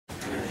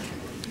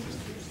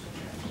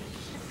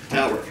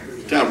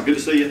Talbot, good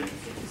to see you.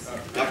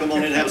 Y'all come on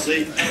in and have a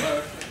seat.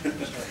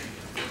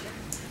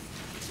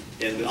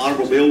 And the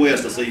Honorable Bill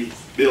West, I see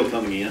Bill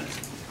coming in.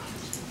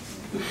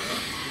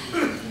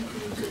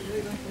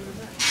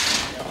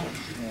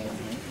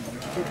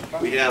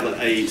 We have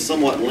a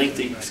somewhat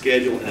lengthy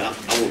schedule, and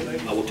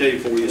I will tell you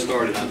before we get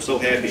started, I'm so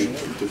happy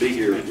to be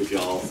here with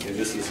y'all, and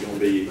this is going to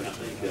be, I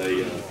think,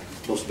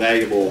 a most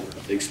valuable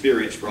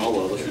experience for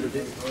all of us,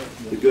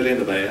 the good and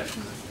the bad.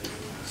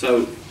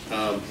 So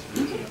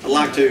I'd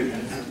like to,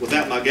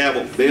 without my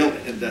gavel, Bill,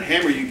 and the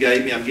hammer you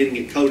gave me, I'm getting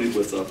it coated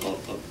with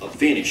a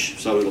finish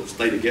so it'll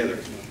stay together.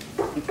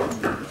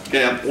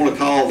 Okay, I want to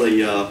call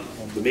the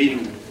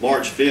meeting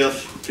March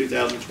 5th,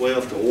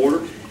 2012 to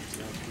order.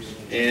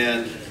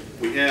 And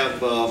we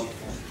have, I'd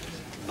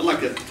like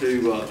to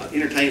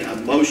entertain a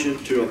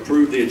motion to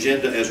approve the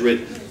agenda as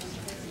written.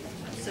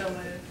 So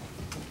moved.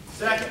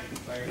 Second.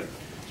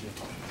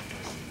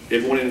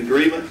 Everyone in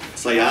agreement,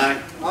 say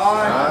aye.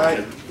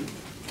 Aye.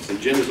 The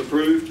agenda is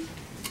approved.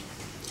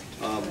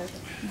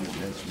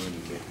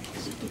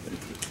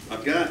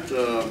 I've got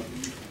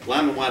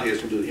Lyman Whitehead's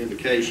going to do the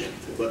invocation,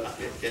 but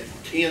at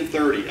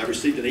 10:30 I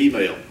received an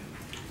email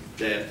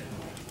that,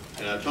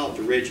 and I talked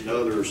to Rich and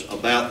others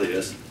about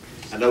this.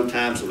 I know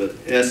time's of the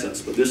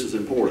essence, but this is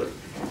important.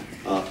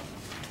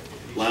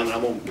 Lyman,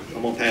 I'm going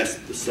to pass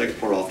the second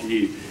part off to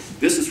you.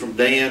 This is from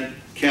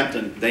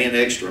Captain Dan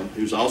Ekstrom,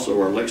 who's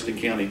also our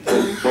Lexington County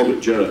public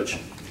judge.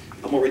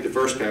 I'm going to read the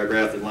first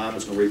paragraph, and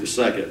Lyman's going to read the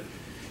second.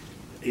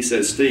 He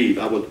says, Steve,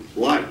 I would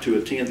like to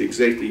attend the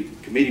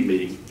executive committee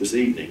meeting this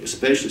evening,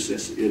 especially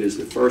since it is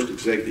the first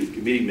executive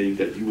committee meeting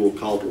that you will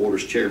call to order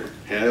as chairman.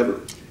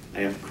 However,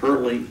 I am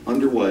currently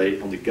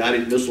underway on the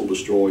guided missile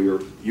destroyer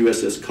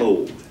USS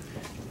Cole.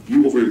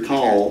 You will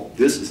recall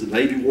this is the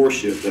Navy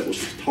warship that was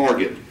the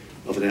target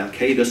of an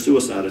Al-Qaeda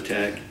suicide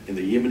attack in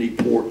the Yemeni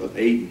port of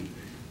Aden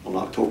on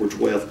October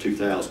 12,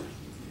 2000.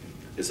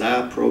 As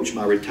I approach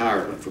my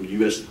retirement from the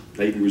U.S.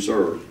 Navy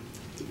Reserve,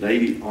 the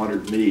Navy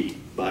honored me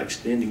by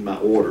extending my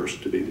orders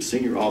to be the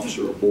senior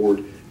officer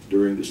aboard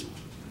during this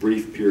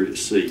brief period at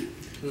sea.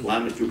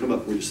 Lyman, if you'll come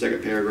up and read the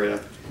second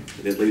paragraph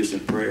and then lead us in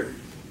prayer.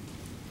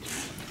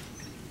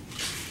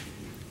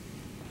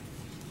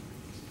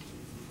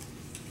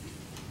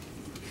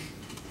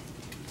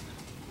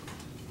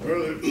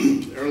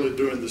 Early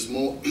during this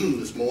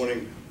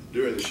morning,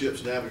 during the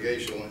ship's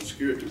navigational and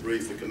security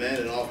brief, the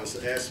commanding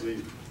officer asked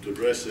me to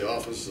address the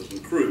officers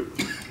and crew.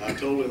 I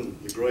told him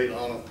the great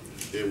honor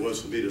it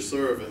was for me to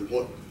serve in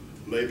what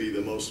may be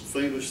the most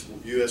famous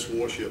U.S.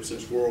 warship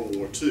since World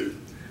War II,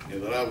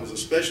 and that I was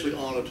especially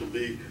honored to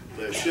be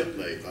their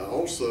shipmate. I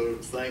also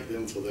thanked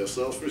them for their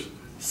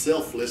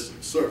selfless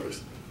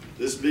service.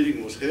 This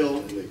meeting was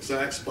held in the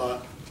exact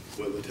spot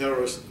where the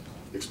terrorist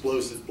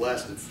explosive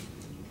blasted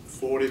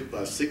 40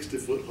 by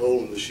 60-foot hole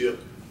in the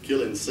ship,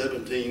 killing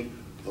 17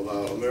 of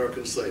our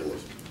American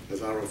sailors.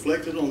 As I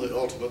reflected on the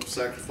ultimate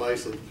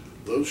sacrifice of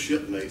those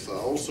shipmates, I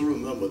also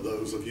remember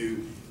those of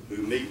you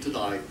who meet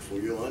tonight for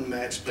your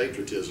unmatched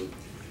patriotism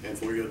and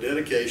for your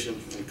dedication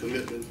and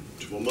commitment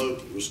to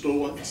promote,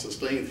 restore, and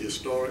sustain the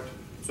historic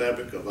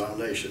fabric of our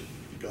nation.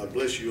 God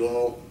bless you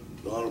all.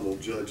 The Honorable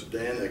Judge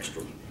Dan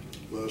Ekstrom.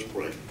 Let us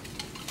pray.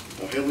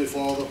 Our Heavenly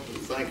Father, we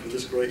thank you for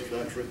this great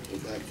country. We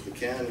thank you for the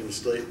county and the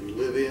state we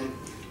live in.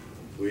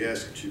 We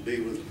ask that you be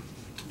with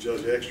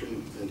Judge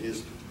Ekstrom and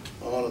his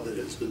honor that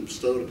has been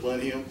bestowed upon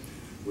him.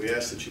 We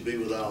ask that you be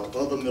with our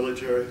other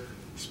military,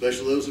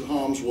 especially those in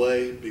harm's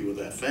way, be with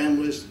their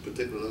families,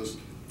 particularly those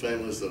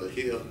families that are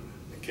here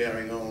and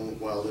carrying on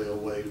while they're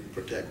away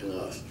protecting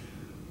us.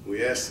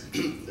 We ask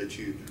that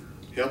you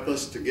help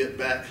us to get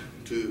back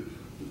to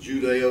the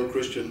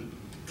Judeo-Christian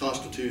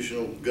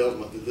constitutional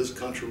government that this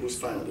country was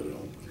founded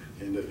on,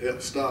 and to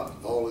help stop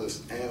all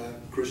this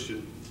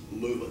anti-Christian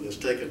movement that's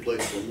taking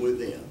place from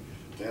within.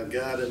 Now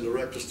guide and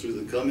direct us through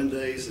the coming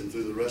days and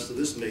through the rest of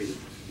this meeting.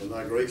 In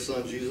thy great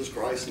Son, Jesus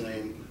Christ's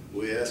name,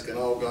 we ask, and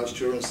all God's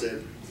children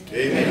said,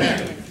 Amen.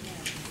 Amen.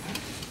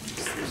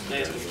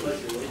 Stand for the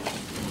pledge of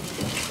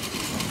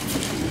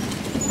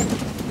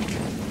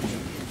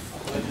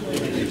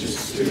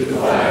allegiance to the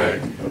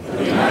flag of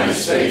the United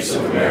States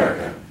of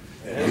America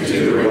and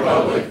to the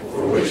republic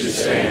for which it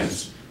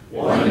stands,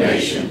 one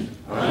nation,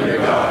 under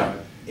God,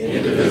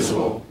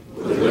 indivisible,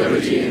 with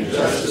liberty and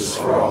justice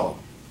for all.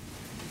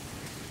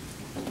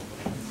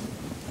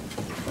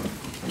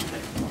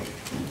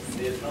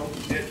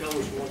 Ed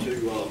Towers want to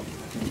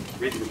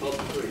read the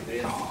Republican Creed,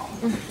 Ed.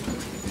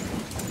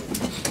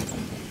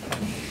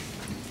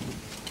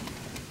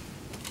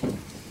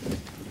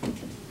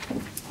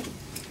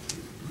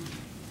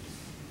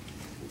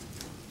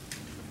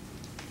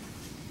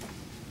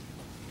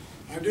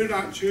 I do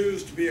not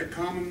choose to be a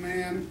common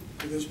man.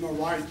 It is my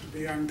right to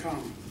be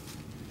uncommon.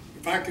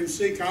 If I can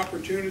seek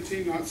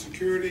opportunity, not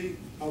security,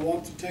 I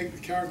want to take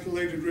the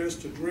calculated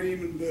risk to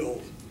dream and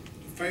build,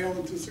 to fail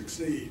and to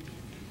succeed.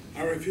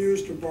 I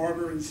refuse to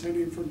barter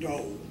incentive for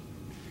dole.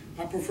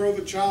 I prefer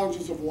the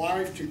challenges of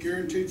life to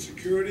guaranteed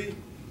security,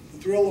 the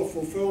thrill of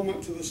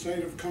fulfillment to the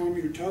state of calm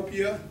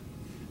utopia.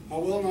 I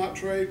will not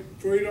trade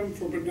freedom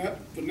for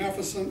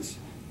beneficence,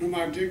 nor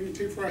my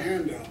dignity for a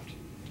handout.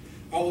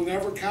 I will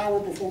never cower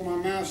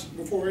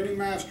before any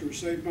master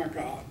save my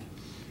God.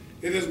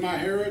 It is my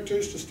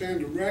heritage to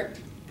stand erect,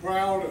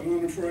 proud, and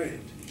unafraid,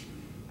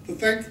 to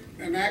think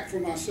and act for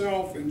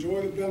myself,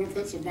 enjoy the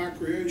benefits of my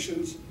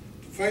creations,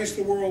 to face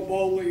the world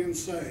boldly and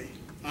say,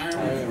 I am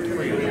a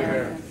free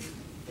American.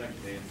 Thank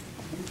you, Dan.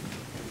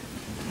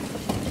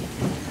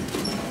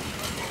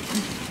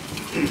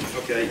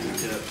 Okay,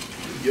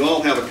 you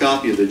all have a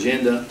copy of the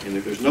agenda, and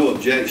if there's no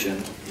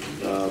objection,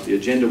 the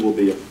agenda will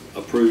be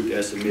approved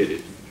as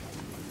submitted.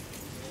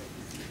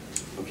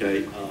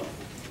 Okay.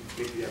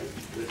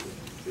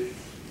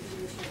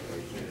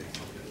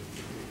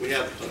 We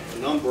have a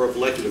number of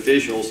elected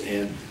officials,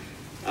 and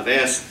I've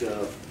asked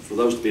for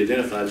those to be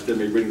identified instead of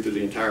me reading through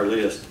the entire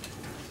list.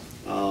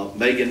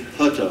 Megan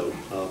Hutto.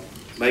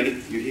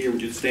 Megan, you here?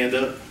 Would you stand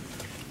up?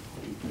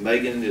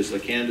 Megan is a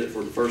candidate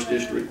for the 1st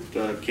District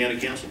County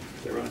Council.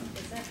 Is that right?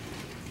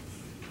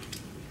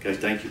 Okay,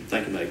 thank you.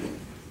 Thank you, Megan.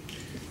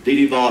 Dee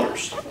Dee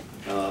Vaughters,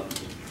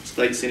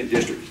 State Senate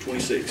District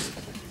 26.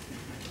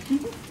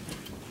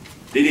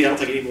 Dee Dee, I don't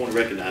think anyone want to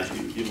recognize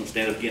you. You want to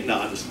stand up again? No,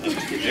 I'm just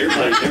kidding.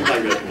 Everybody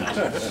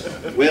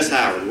recognizes you. Wes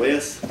Howard.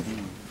 Wes.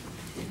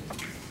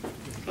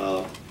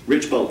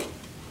 Rich Bolton.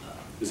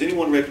 Does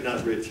anyone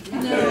recognize Rich?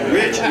 No.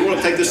 Rich, you want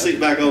to take this seat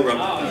back over?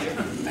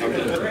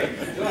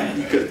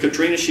 Okay.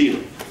 Katrina Sheila.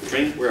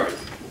 Katrina, where are you?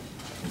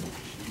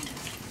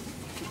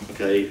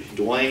 Okay,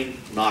 Dwayne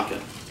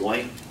Knockin.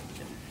 Dwayne?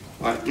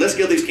 All right, let's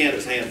give these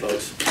candidates a hand,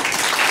 folks.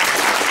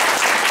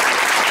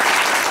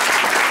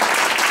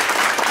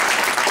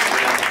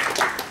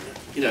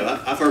 You know,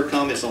 I've heard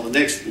comments on the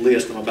next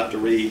list I'm about to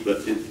read,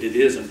 but it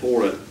is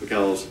important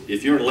because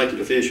if you're an elected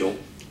official,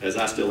 as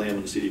I still am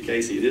in the city of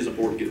Casey, it is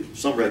important to get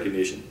some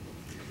recognition.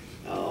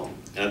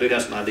 And I do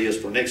have some ideas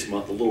for next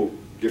month, a little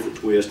different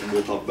twist, and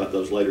we'll talk about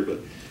those later.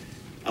 But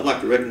I'd like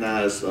to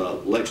recognize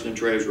Lexington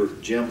Treasurer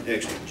Jim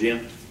Exton.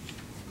 Jim,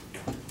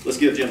 let's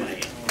give Jim a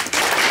hand.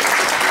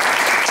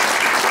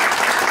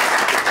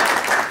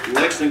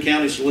 Lexington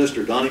County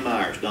Solicitor Donnie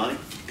Myers. Donnie.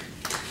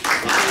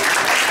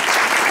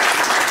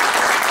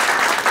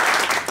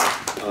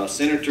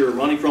 Senator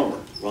Ronnie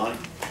Cromer. Ronnie.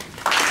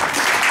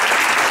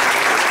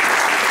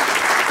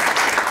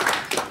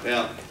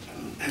 Now,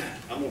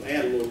 I'm going to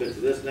add a little bit to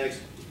this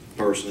next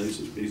person.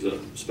 He's a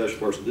special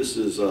person. This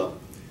is one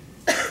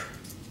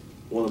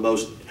of the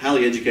most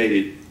highly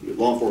educated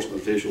law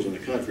enforcement officials in the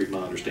country, my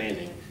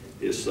understanding,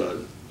 is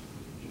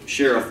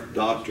Sheriff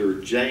Dr.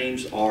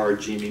 James R.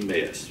 Jimmy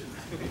Mess.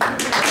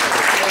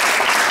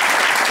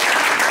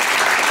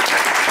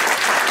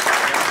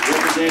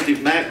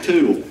 Representative Mac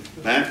Tootle.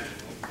 Mac.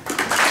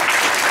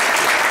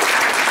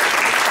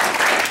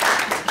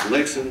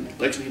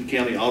 Lexington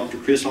County Auditor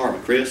Chris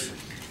Harmon. Chris.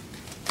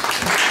 Chris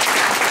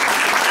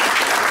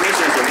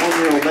has a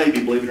 1-year-old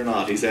baby, believe it or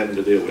not, he's having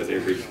to deal with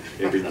every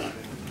night.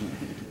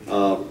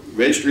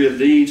 Registry of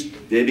Deeds,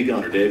 Debbie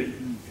Gunner. Debbie.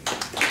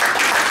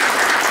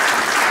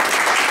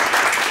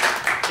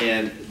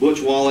 And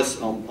Butch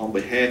Wallace on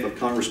behalf of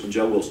Congressman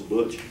Joe Wilson.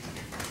 Butch.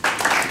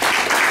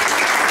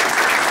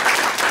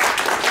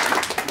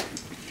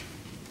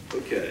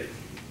 Okay.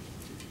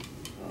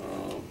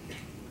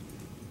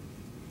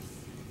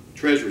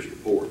 Treasurer's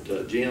report.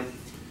 Jim?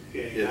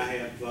 Okay, Yeah. I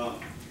have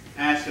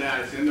passed it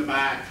out. It's in the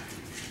back.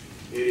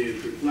 It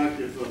is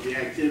reflective of the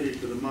activity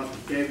for the month of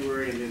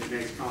February, and this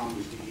next column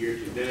is the year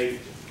to date.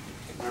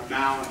 Our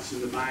balance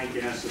in the bank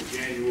as of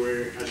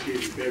February the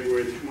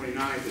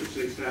 29th is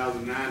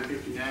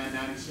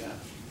 $6,959.97.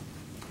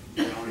 If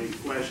you don't have any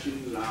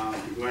questions, I'll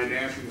be glad to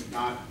answer them. If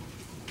not,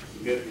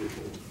 submit the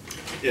report.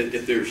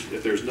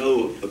 If there's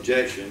no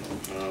objection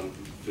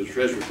to the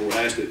Treasurer's report,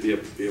 I ask that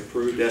it be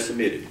approved as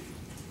submitted.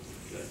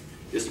 Okay.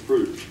 It's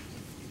approved.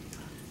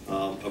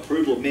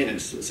 Approval of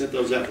minutes. I sent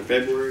those out for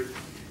February.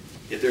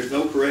 If there's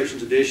no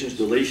corrections, additions,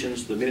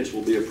 deletions, the minutes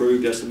will be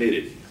approved as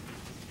submitted.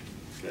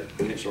 Okay.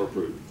 The minutes are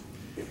approved.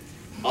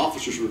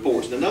 Officers'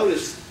 reports. Now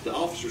notice the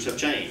officers have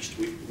changed.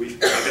 I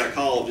got a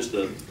call just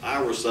an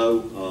hour or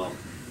so.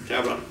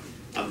 Talbot,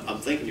 I'm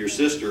thinking your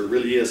sister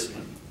really is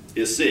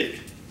sick,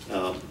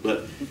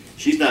 but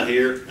she's not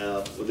here.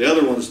 The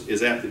other one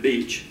is at the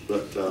beach.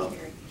 But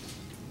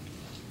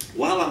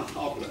while I'm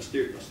talking about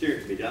steering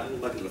committee, I'm going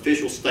to make an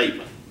official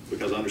statement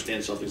because I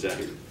understand something's out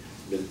here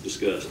been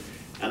discussed.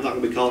 I'm not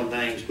going to be calling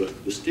names,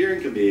 but the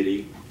steering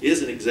committee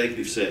is an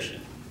executive session.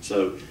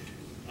 So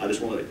I just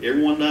want to let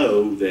everyone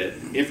know that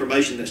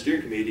information in that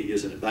steering committee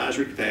is an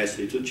advisory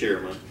capacity to the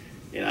chairman,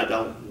 and I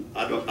don't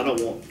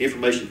want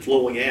information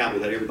flowing out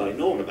without everybody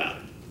knowing about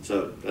it.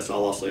 So that's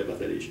all I'll say about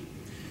that issue.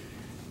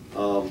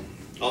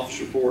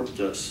 Office report.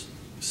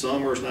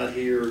 Summer's not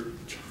here.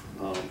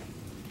 Tom,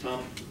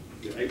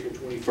 April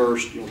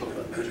 21st. You want to talk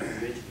about the district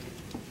convention?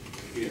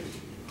 Yeah.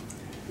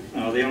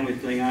 The only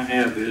thing I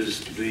have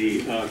is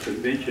the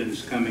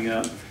conventions coming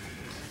up.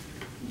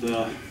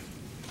 The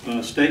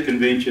state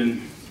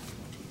convention,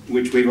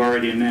 which we've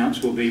already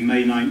announced, will be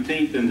May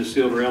 19th, and the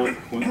Silver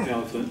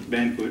Elephant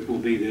Banquet will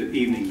be the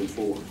evening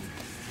before.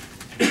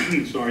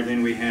 sorry,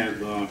 then we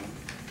have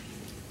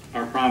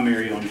our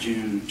primary on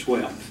June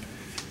 12th.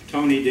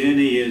 Tony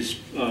Denny is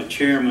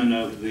chairman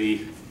of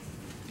the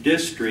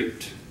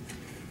district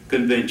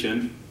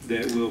convention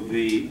that will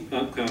be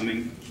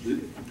upcoming.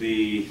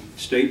 The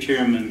state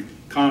chairman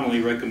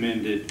Connolly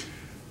recommended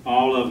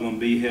all of them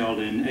be held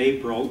in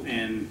April,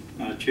 and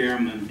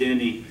Chairman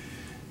Denny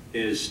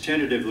is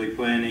tentatively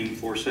planning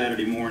for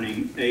Saturday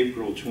morning,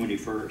 April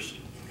 21st.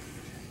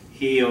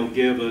 He'll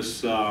give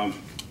us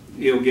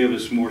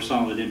more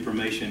solid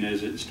information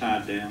as it's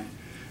tied down.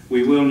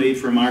 We will need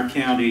from our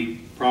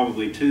county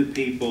probably 2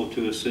 people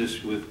to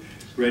assist with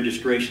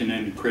registration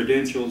and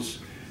credentials,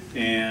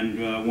 and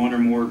one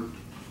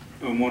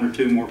or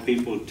two more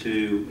people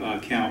to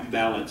count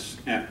ballots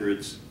after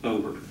it's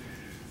over.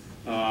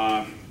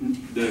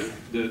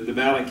 The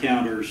ballot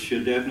counters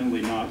should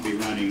definitely not be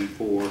running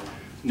for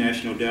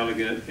national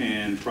delegate,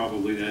 and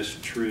probably that's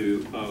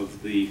true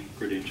of the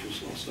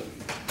credentials also.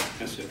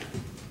 That's it.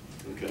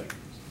 Okay,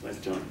 thanks,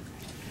 John.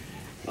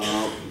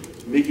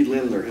 Mickey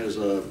Lindler has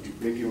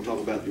Mickey, you want to talk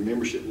about your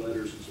membership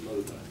letters and some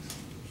other things?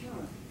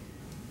 Sure.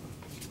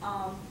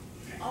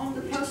 On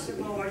the poster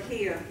board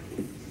here,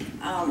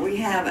 we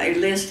have a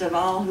list of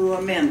all who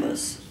are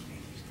members.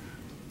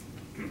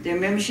 Their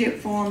membership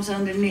forms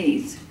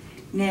underneath.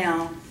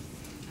 Now,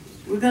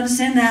 we're going to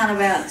send out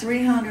about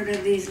 300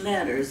 of these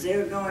letters.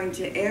 They're going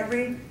to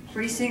every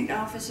precinct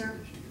officer,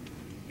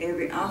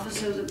 every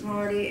officer of the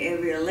party,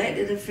 every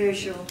elected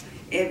official,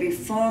 every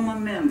former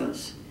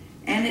members.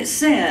 And it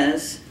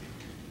says,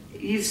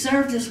 you've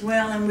served us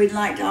well and we'd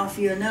like to offer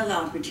you another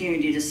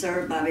opportunity to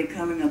serve by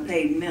becoming a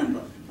paid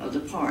member of the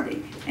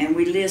party. And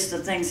we list the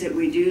things that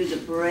we do, the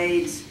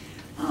parades,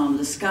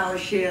 the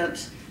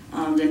scholarships,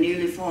 the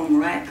newly formed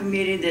RAC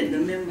committee that the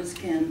members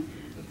can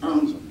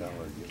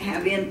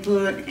have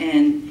input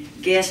and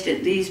guest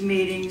at these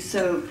meetings.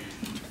 So,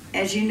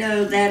 as you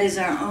know, that is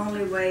our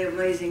only way of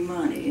raising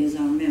money, is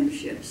our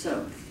membership.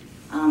 So,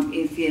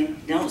 if you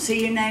don't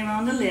see your name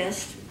on the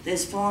list,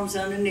 there's forms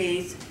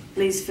underneath.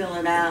 Please fill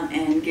it out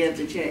and give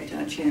the check to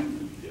our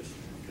chairman. Yes.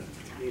 Okay.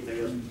 Anything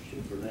else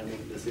for that?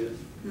 That's it?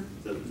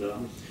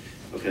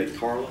 Okay,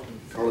 Carla.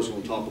 Carla's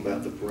going to talk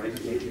about the parade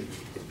committee.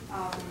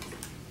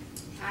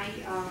 I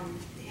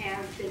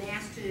have been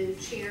asked to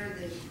chair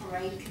the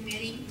parade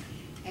committee,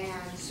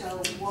 and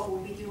so what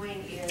we'll be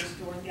doing is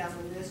going down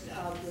the list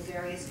of the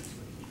various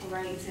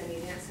parades and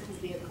events that will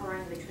be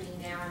occurring between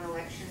now and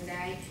Election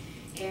Day,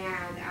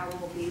 and I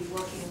will be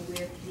working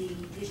with the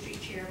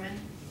district chairman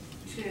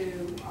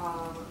to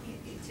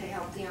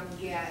help them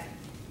get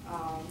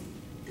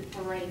the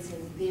parades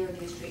in their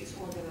districts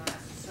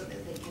organized so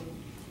that they can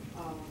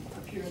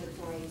appear in the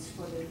parades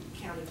for the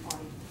county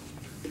party.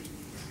 Okay,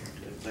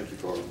 thank you,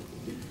 Carla.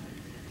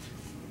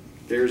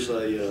 There's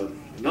a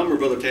number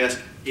of other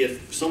tasks.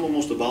 If someone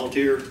wants to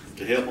volunteer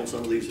to help on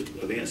some of these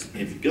events,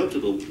 if you go to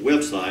the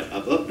website,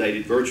 I've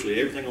updated virtually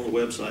everything on the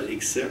website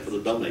except for the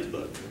donate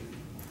button.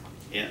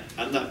 And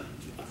I'm not,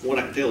 from what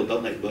I can tell, the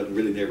donate button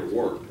really never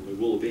worked. And we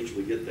will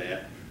eventually get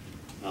that.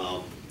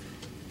 And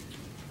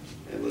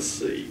let's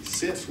see,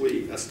 since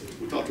we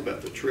talked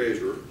about the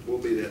treasurer, we'll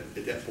be at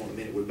that point in a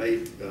minute. We may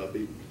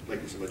be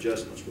making some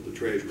adjustments with the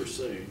treasurer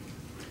soon.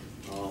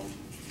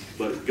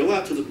 But go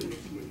out to the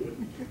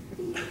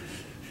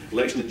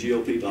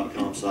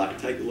LexingtonGOP.com site and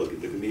take a look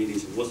at the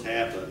committees and what's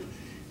happened.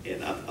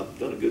 And I've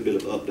done a good bit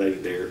of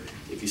updating there.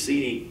 If you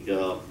see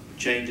any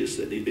changes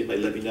that need to be made,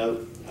 let me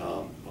know.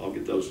 I'll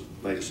get those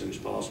made as soon as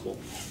possible.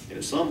 And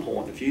at some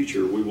point in the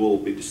future, we will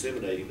be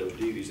disseminating those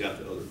duties out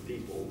to other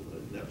people.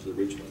 That was the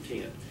original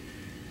intent.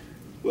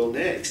 Well,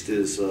 next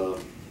is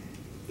the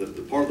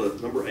part of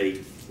the number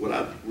 8. What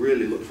I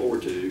really look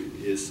forward to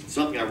is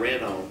something I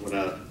ran on when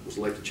I was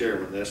elected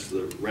chairman. That's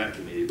the RAC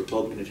committee,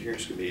 Republican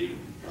Adherence Committee,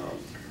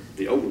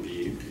 the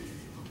overview.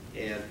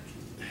 And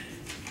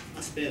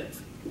I spent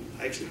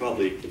actually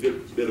probably a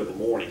good bit of a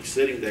morning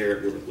sitting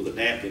there with a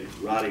napkin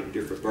writing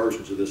different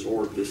versions of this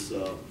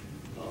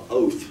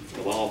oath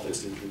of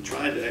office and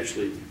trying to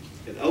actually,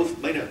 an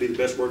oath may not be the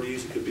best word to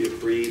use. It could be a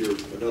creed or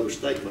another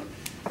statement,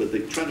 but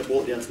they're trying to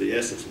boil it down to the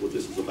essence of what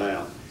this is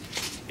about.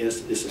 And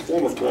it's a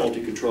form of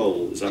quality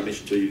control, as I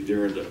mentioned to you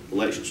during the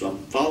election. So I'm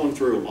following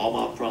through on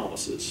all my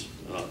promises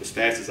as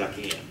fast as I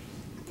can.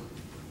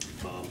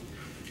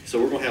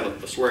 So we're going to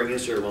have a swearing-in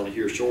ceremony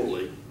here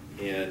shortly,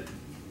 and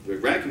the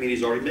RAC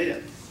committee's already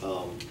met.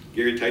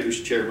 Gary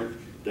Taylor's chairman.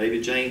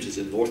 David James is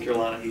in North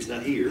Carolina. He's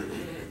not here,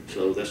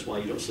 so that's why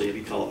you don't see him.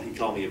 He called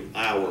me an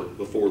hour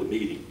before the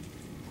meeting.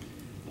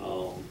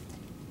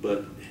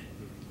 But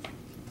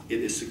it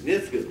is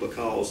significant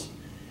because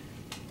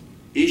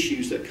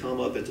issues that come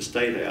up at the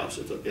State House,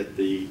 at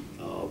the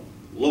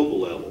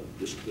local level,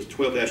 the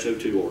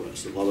 12-02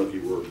 ordinance that a lot of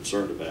you were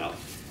concerned about.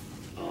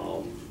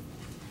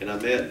 And I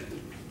met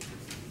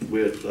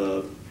with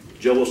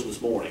Joe Wilson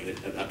this morning,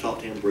 and I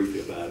talked to him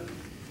briefly about it.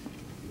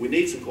 We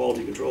need some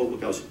quality control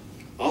because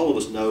all of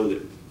us know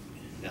that,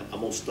 now I'm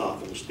going to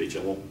stop on the speech,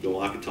 I won't go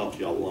on, I could talk to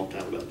y'all a long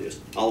time about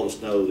this. All of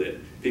us know that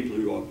people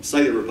who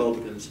say they're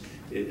Republicans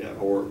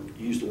or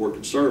use the word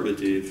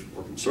conservative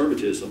or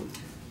conservatism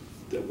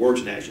the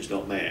words and actions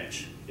don't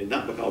match, and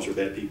not because they're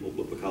bad people,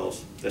 but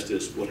because that's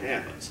just what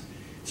happens.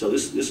 So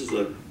this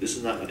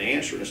is not an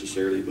answer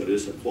necessarily, but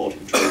it's a quality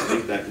control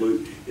feedback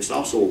loop. It's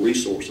also a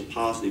resource, a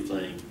positive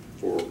thing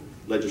for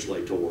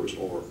legislators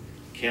or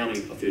county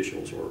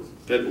officials or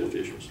federal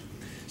officials.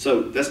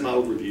 So that's my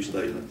overview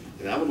statement,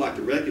 and I would like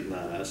to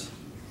recognize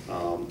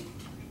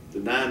the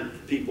 9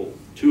 people,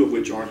 2 of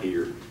which aren't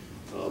here,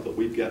 but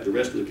we've got the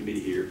rest of the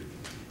committee here,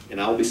 and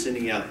I'll be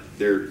sending out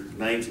their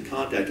names and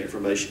contact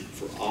information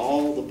for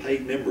all the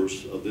paid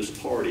members of this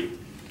party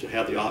to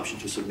have the option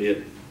to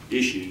submit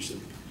issues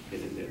and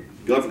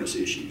governance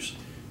issues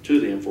to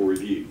them for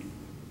review.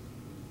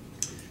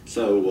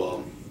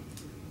 So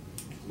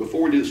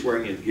before we do the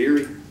swearing in,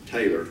 Gary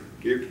Taylor,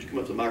 Gary, could you come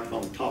up to the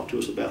microphone and talk to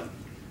us about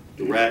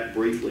the RAC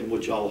briefly and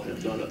what y'all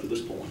have done up to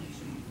this point?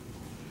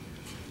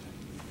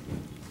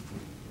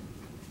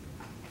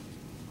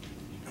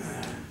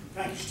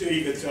 Thank you,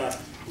 Steve.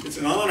 It's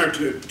an honor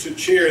to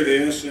chair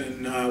this,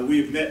 and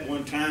we've met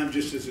one time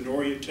just as an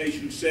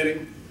orientation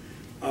setting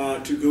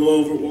to go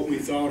over what we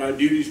thought our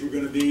duties were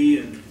going to be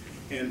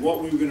and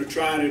what we were going to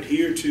try to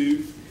adhere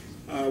to.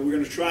 We're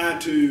going to try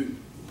to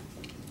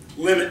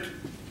limit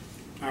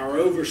our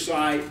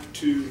oversight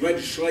to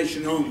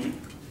legislation only,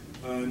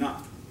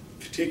 not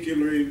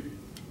particularly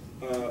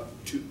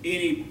to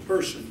any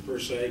person per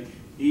se,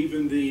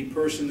 even the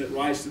person that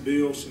writes the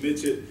bill,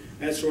 submits it,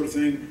 that sort of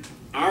thing.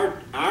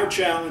 Our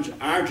challenge,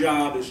 our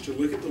job is to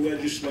look at the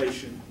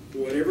legislation,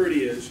 whatever it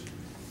is,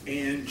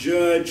 and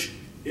judge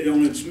it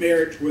on its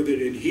merits, whether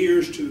it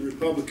adheres to the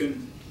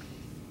Republican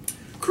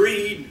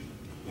creed,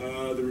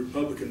 the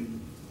Republican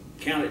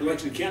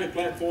Lexington County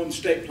platform, the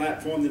state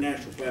platform, the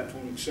national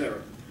platform,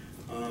 etc.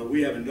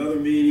 We have another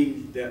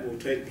meeting that will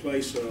take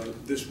place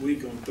this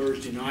week on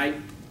Thursday night.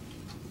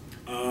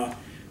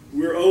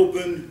 We're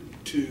open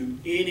to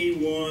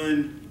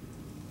anyone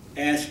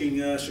asking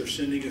us or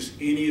sending us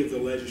any of the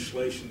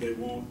legislation they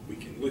want. We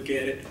can look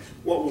at it.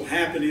 What will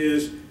happen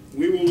is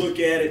we will look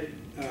at it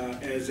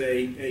as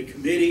a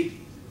committee,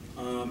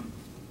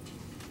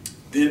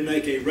 then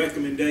make a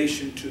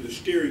recommendation to the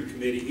steering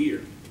committee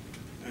here.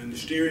 And the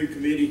steering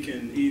committee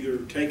can either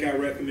take our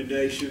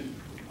recommendation,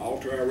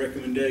 alter our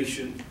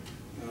recommendation,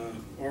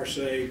 or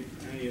say,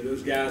 hey,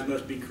 those guys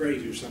must be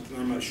crazy or something.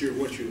 I'm not sure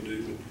what you'll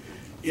do.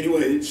 But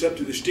anyway, it's up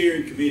to the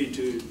steering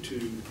committee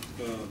to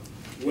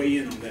weigh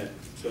in on that.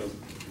 So,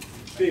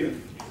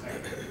 Stephen.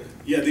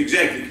 Yeah, the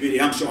executive committee.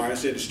 I'm sorry, I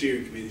said the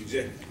steering committee, the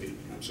executive committee.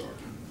 I'm sorry.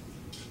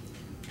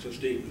 So,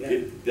 Steve,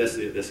 that's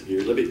it. That's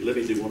Gary. Let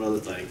me do one other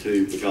thing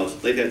too,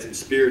 because they've had some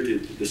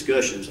spirited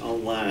discussions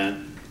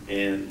online,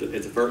 and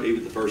at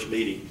even the first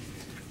meeting,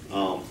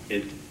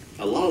 and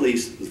a lot of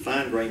these the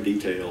fine-grained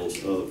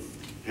details of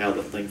how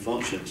the thing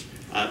functions.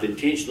 I've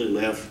intentionally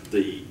left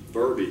the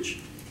verbiage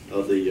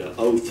of the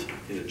oath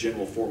in a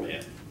general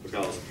format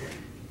because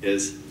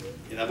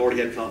and I've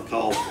already had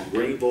calls from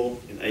Greenville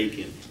and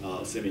Aiken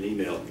send me an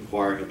email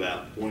inquiring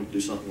about wanting to do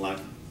something like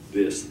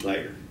this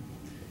there.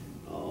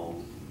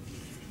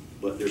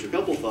 But there's a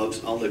couple of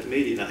folks on the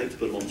committee, and I hate to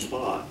put them on the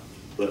spot,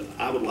 but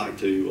I would like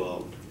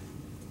to,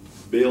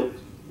 Bill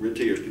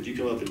Rentiers, could you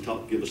come up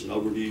and give us an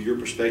overview, your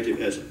perspective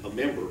as a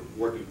member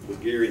working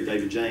with Gary and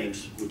David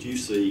James, what you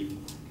see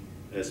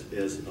as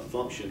a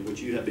function which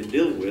you have been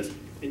dealing with,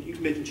 and you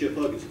can mention Chip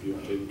Huggins if you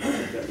want to,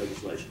 that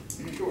legislation.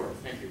 Sure,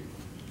 thank you.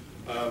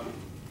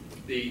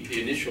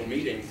 The initial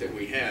meetings that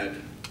we had,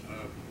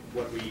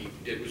 what we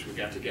did was we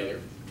got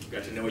together,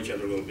 got to know each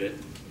other a little bit,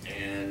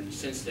 and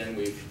since then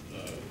we've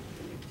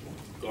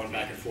gone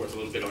back and forth a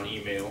little bit on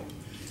email.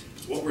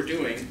 What we're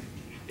doing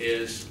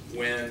is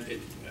when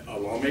a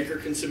lawmaker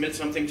can submit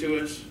something to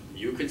us,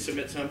 you can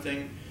submit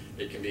something,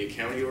 it can be a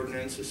county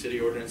ordinance, a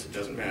city ordinance, it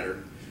doesn't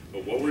matter.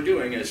 But what we're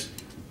doing is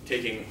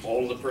taking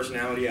all of the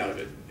personality out of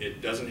it.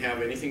 It doesn't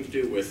have anything to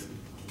do with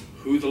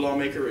who the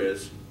lawmaker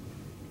is,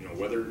 you know,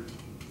 whether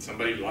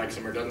somebody likes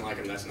them or doesn't like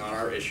them, that's not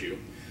our issue.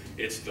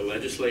 It's the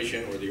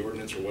legislation or the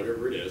ordinance or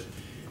whatever it is.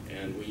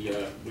 And we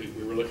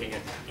were looking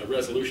at a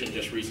resolution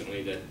just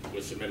recently that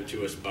was submitted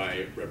to us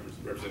by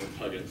Representative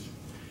Huggins.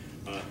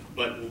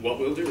 But what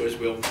we'll do is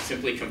we'll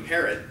simply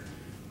compare it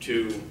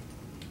to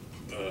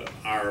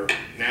our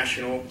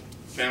national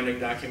founding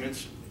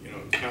documents, you know,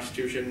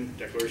 Constitution,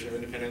 Declaration of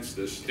Independence,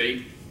 the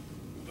state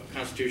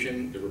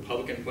Constitution, the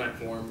Republican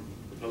platform,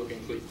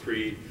 Republican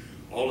creed,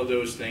 all of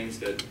those things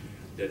that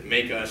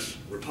make us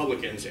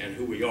Republicans and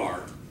who we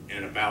are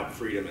and about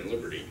freedom and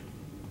liberty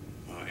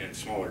and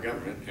smaller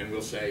government. And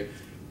we'll say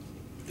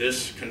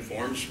this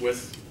conforms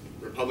with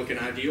Republican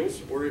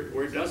ideals or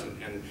it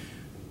doesn't. And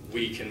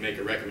we can make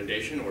a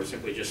recommendation or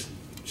simply just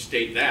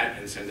state that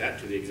and send that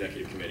to the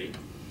executive committee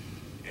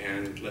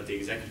and let the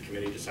executive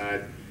committee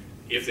decide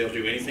if they'll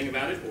do anything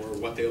about it or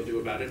what they'll do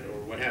about it or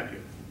what have you.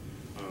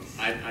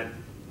 I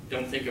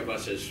don't think of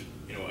us as,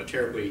 you know, a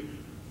terribly,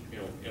 you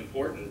know,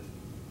 important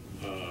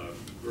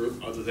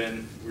group other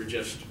than we're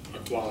just a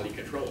quality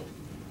control.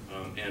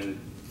 And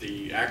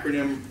the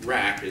acronym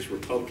RAC is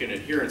Republican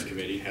Adherence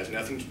Committee, has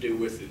nothing to do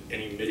with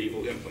any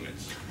medieval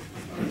implements.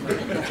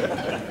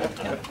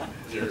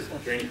 Is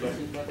there any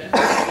questions about that?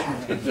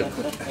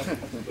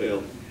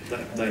 Well,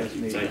 thank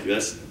you.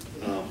 That's,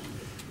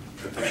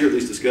 I'm sure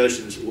these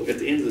discussions, at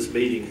the end of this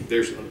meeting,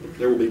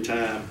 there will be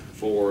time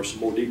for some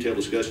more detailed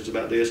discussions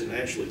about this and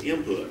actually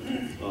input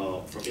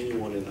from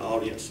anyone in the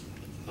audience.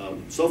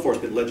 So far,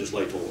 it's been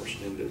legislators,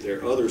 and there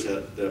are others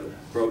that have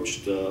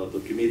approached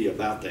the committee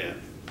about that.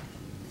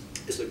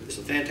 It's a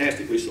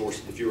fantastic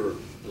resource if you're an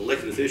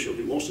elected official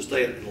who wants to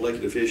stay an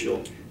elected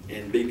official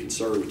and be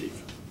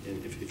conservative.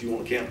 And if you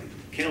want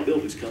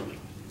accountability is coming.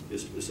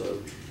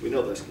 We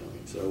know that's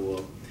coming.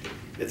 So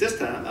at this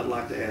time, I'd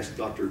like to ask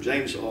Dr.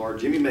 James R.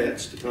 Jimmy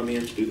Metz to come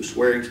in to do the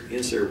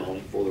swearing-in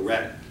ceremony for the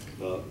RAC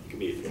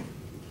committee.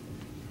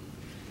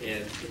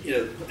 And, you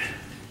know,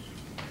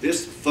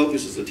 this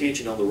focuses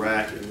attention on the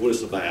RAC and what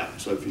it's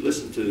about. So if you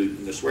listen to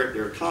the swear,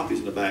 there are copies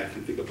in the back. If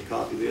you pick up a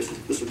copy of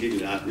this will give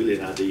you really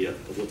an idea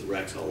of what the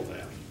RAC's all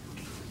about.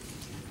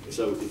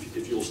 So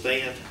if you'll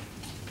stand.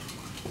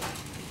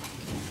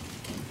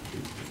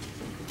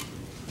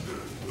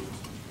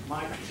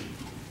 Mike.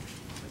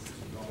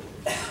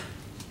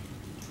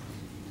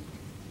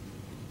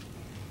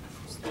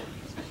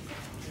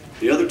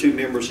 The other two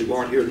members who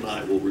aren't here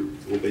tonight will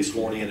be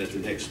sworn in at the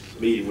next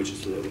meeting, which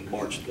is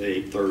March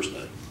 8th,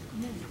 Thursday.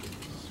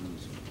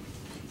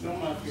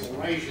 Gentlemen, if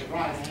you'll raise your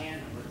right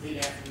hand and repeat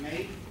after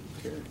me.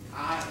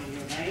 I, in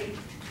your name,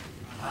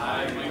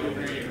 I, Michael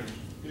Greener,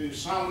 do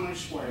solemnly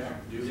swear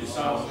do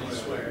solemnly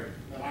swear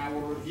that I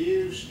will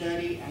review,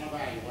 study, and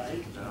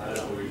evaluate that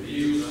I will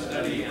review,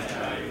 study, and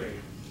evaluate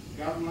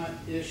government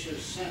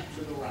issues sent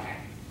to the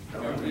RAC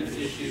government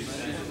issues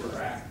sent to the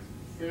RAC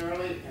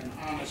fairly and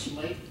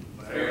honestly,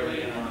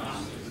 fairly and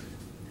honestly,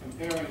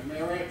 comparing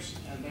merits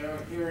and their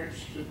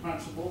adherence to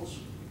principles,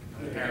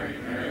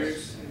 comparing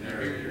merits and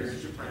their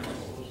adherence to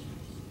principles,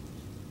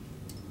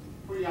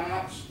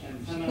 precepts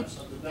and tenets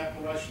of the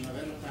Declaration of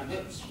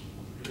Independence,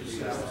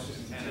 precepts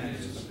and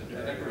tenets of the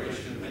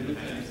Declaration of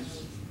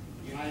Independence,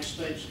 United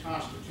States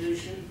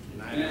Constitution,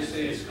 United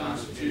States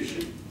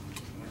Constitution,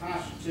 the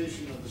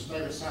Constitution of the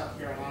State of South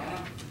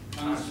Carolina,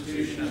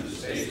 Constitution of the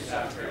State of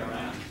South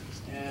Carolina,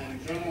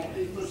 and general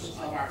ethos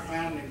of our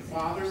founding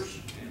fathers.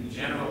 and the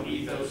general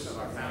ethos of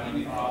our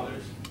founding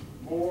fathers.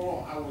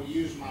 Moreover, I will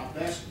use my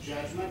best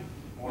judgment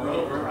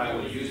Moreover, I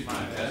will use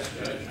my best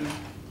judgment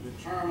to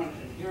determine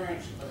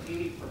adherence of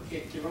any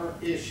particular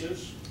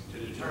issues to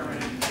determine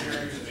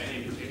adherence of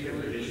any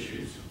particular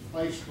issues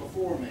placed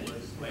before me.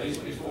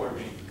 placed before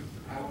me.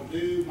 I will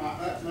do my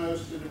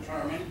utmost to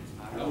determine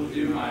I will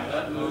do my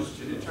utmost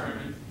to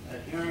determine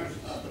adherence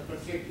of the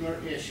particular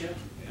issue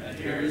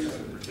adherence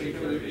of a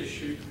particular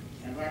issue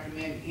and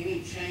recommend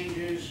any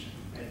changes,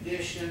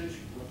 additions,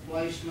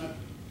 replacement,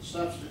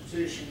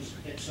 substitutions,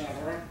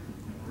 etc.,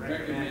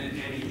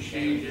 recommend any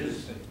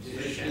changes,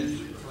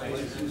 additions,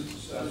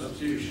 replacements,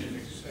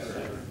 substitutions,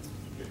 etc.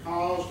 to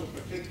cause the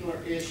particular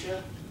issue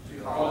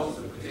to cause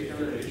the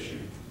particular issue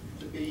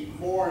to be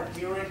more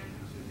adherent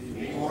to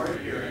be more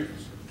adherent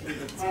to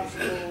the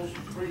principles,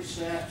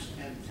 precepts,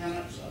 and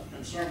tenets of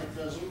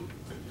conservatism,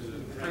 to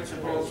the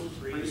principles,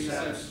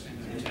 precepts,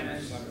 and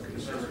tenets of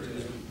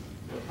conservatism,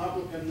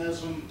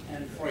 republicanism,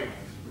 and freedom.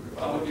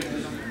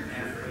 republicanism,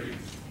 and freedom.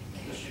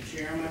 Mr.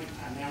 Chairman,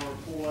 I now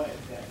report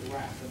that the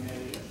RAC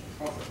Committee is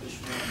appropriately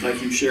sworn.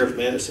 Thank you, Sheriff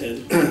Metz,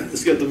 and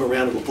let's give them a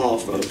round of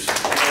applause, folks.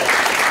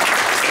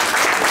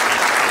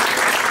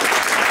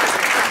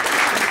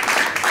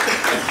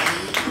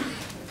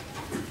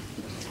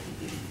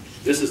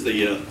 This is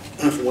the,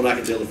 from what I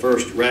can tell, the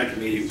first RAC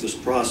committee with this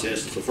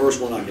process. It's the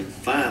first one I can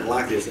find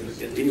like this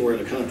anywhere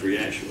in the country,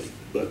 actually.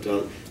 But,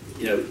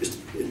 you know,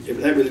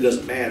 that really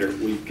doesn't matter.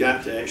 We've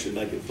got to actually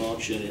make it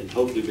function and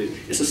hopefully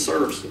it's a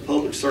service, a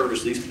public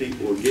service. These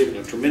people are giving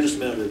a tremendous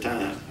amount of their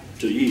time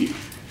to you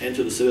and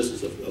to the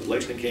citizens of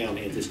Lexington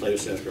County and the state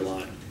of South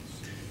Carolina.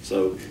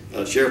 So,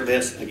 Sheriff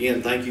Metz,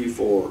 again, thank you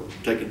for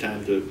taking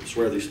time to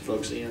swear these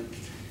folks in.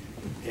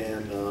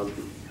 And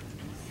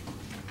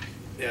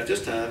at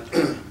this time,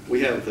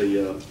 we have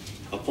the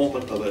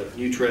appointment of a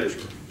new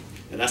treasurer.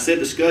 And I said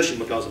discussion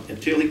because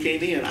until he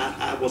came in,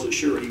 I wasn't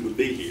sure he would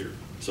be here.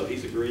 So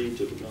he's agreed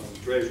to become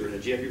treasurer. And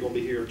Jim, you're going to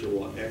be here until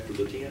what, after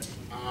the 10th?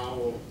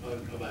 I'll,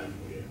 about,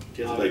 yeah.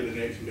 10th I'll of be April. the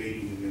next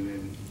meeting and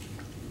then.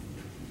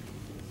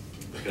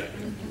 Okay.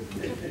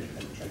 Let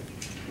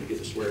me get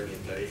the swearing in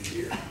page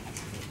here.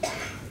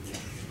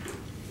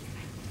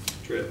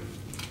 Trip.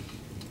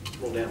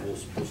 Come on down,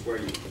 we'll swear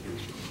you.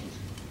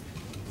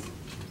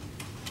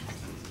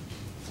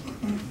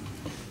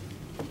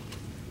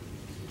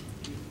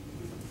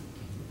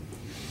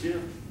 Yeah.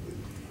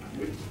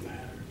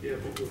 Yeah,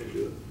 we'll go ahead and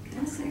do it.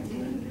 That's it.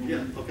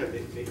 Yeah, okay,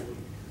 me.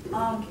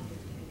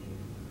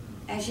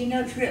 As you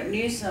know, Trip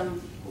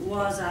Newsom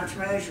was our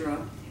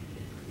treasurer,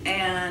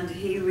 and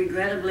he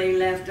regrettably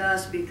left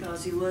us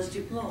because he was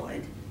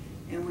deployed.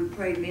 And we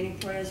prayed many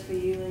prayers for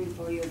you and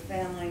for your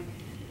family,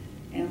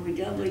 and we're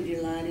doubly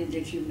delighted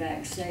that you're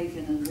back safe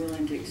and are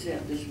willing to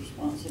accept this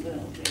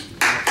responsibility.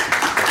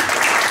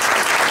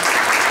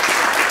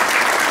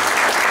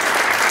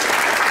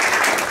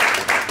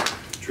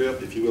 Trip,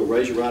 Trip, if you will,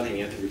 raise your right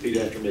hand and repeat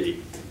after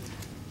me.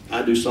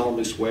 I do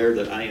solemnly swear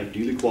that I am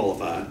duly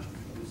qualified,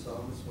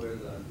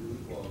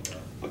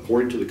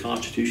 according to the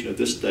Constitution of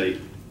this state,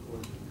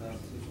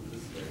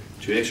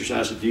 to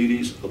exercise the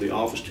duties of the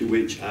office to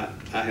which I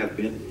have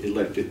been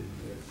elected,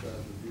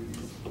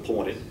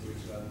 appointed,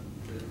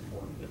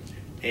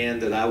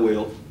 and that I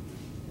will,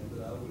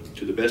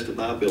 to the best of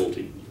my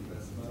ability,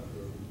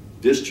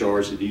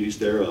 discharge the duties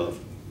thereof,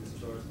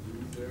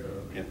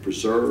 and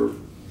preserve,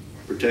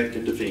 protect,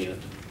 and defend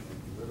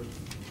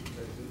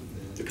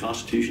the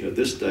Constitution of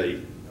this state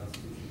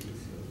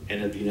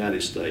and of the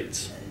United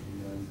States.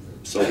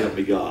 So help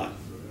me God.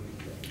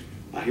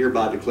 I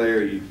hereby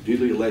declare you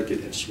duly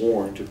elected and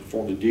sworn to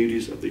perform the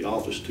duties of the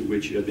office to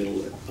which you have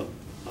been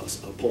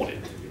appointed.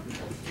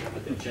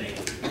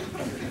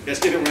 Let's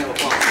give him a round of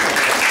applause.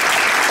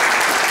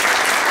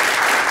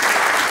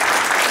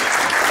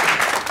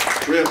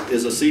 Trip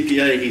is a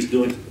CPA. He's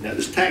doing, now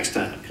this tax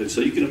time,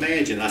 so you can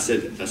imagine, I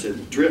said,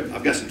 Trip,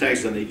 I've got some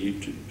taxes I need you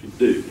to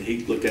do. And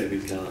he looked at me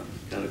kind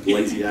of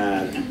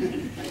glazy-eyed.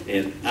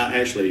 And I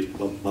actually,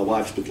 my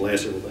wife spent the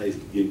last several days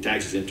getting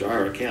taxes into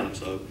our accountant,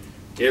 so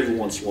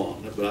everyone's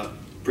swamped. But I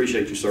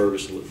appreciate your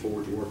service and look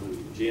forward to working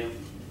with you. Jim,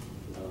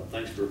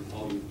 thanks for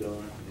all you've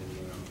done.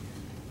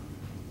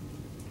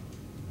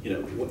 You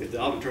know, if the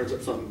audit turns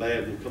up something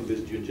bad, we'll come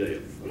visit you in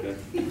jail, okay?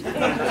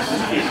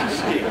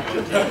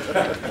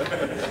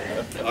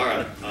 All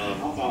right.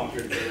 I'll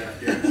volunteer for that,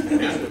 yeah.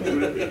 That's what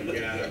do it if you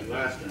get out of it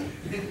last time.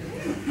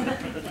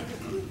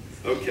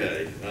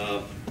 Okay,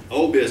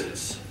 old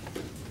business.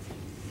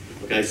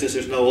 Okay, since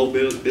there's no old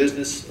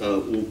business,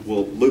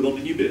 we'll move on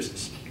to new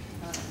business.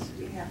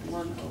 We have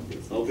one old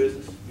business. Old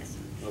business? Yes,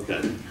 sir.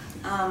 Okay.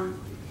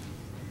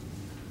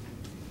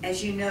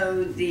 As you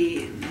know,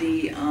 the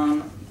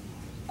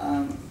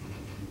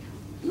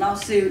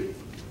lawsuit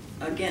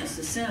against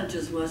the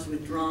senators was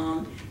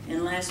withdrawn,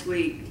 and last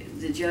week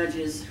the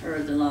judges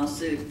heard the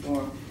lawsuit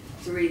for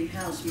for the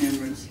House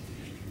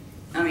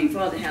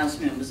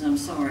members, I'm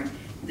sorry.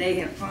 They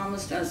have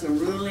promised us a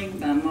ruling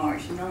by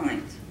March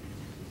 9th.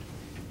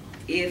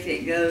 If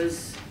it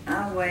goes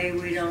our way,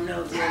 we don't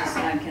know if the other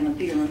side can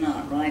appeal or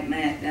not, right,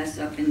 Matt? That's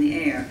up in the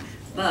air.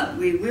 But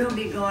we will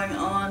be going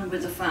on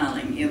with the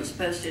filing. It was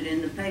posted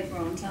in the paper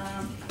on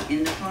time,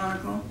 in the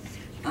Chronicle.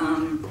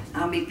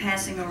 I'll be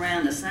passing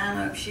around a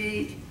sign-up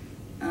sheet.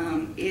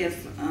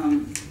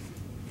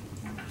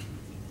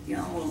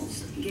 Y'all,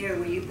 Gary,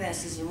 will you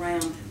pass this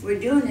around? We're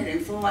doing it in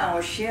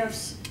 4-hour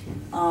shifts.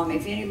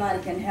 If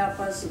anybody can help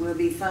us, we'll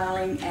be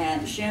filing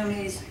at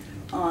Shoney's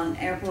on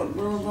Airport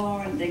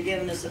Boulevard. They're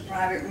giving us a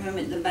private room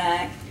at the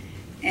back.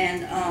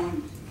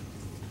 And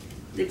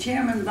the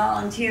chairman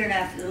volunteered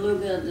after a little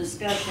bit of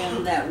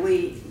discussion that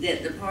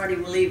the party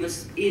will leave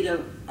us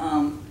either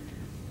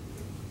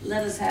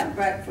let us have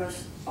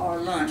breakfast or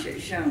lunch at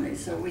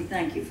Shoney's. So we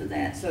thank you for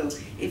that. So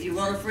if you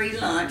want a free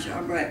lunch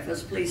or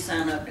breakfast, please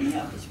sign up and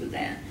help us with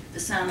that. The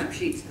sign-up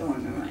sheet's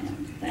going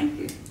around. Thank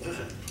you.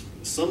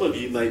 Some of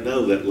you may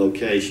know that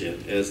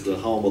location as the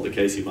home of the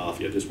Casey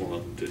Mafia. I just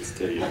want to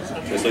tell you,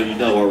 so you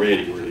know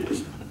already where it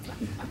is.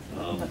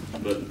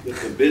 But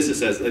the business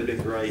they've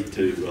been great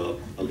to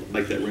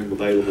make that room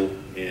available.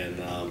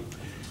 And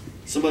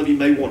some of you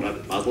may wonder, I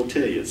might as well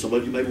tell you, some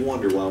of you may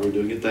wonder why we're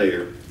doing it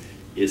there.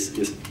 It's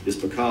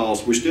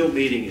because we're still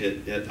meeting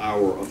at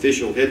our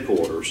official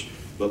headquarters,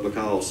 but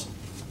because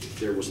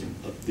there was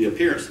the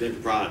appearance of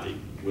impropriety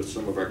with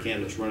some of our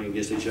candidates running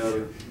against each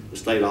other, the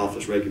state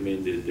office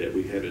recommended that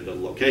we have it at a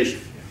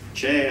location.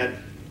 Chad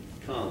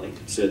Conley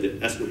said that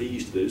that's what he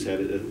used to do, is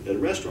have it at a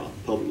restaurant,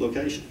 public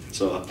location.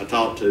 So I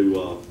talked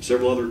to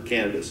several other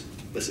candidates.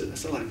 They said, that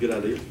sounds like a good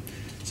idea.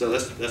 So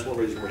that's one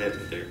reason we're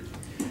having it there.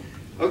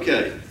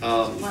 Okay.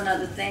 One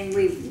other thing,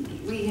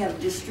 we have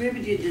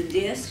distributed the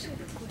disc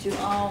to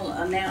all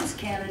announced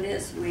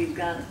candidates. We've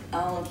got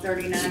all of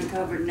 39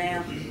 covered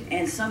now,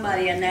 and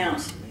somebody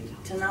announced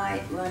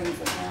tonight running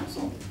for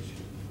council.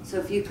 So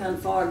if you come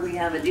forward, we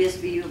have a disc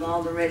view of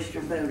all the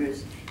registered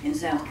voters in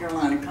South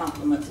Carolina,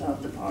 compliments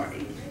of the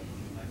party.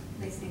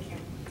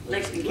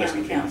 Lexington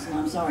County Council,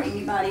 I'm sorry.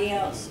 Anybody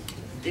else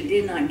that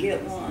did not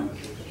get one?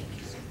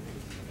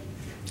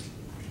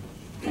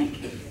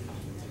 Thank you.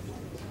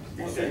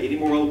 That's Okay, it. any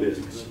more old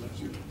business?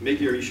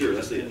 Mickey, are you sure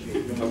that's it?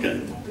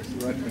 Okay.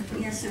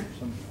 Yes, sir.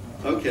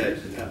 Okay,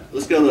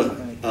 let's go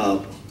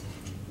to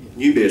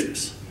new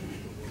business.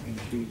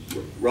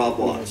 Rob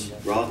Watts.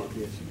 Rob?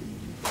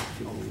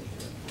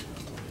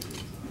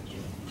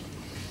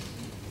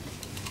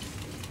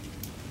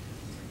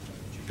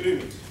 Good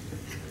evening.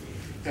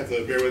 Have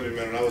to bear with me a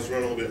minute. I was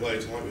running a little bit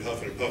late, so I might be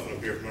huffing and puffing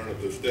up here from running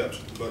up those steps.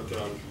 But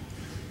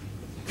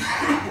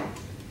I'm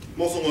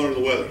also under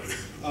the weather.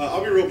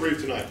 I'll be real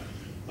brief tonight.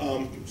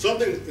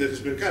 Something that has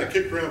been kind of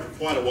kicked around for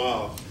quite a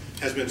while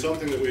has been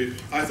something that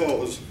I thought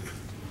was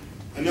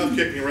enough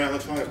kicking around.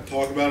 Let's kind of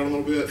talk about it a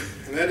little bit.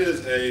 And that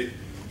is a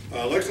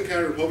Lexington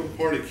County Republican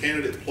Party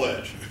candidate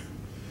pledge.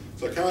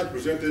 So I kind of like to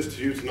present this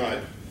to you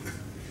tonight.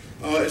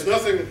 It's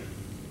nothing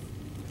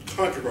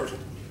controversial.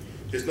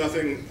 It's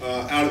nothing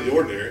out of the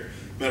ordinary.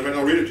 Matter of fact,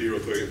 I'll read it to you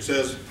real quick. It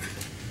says,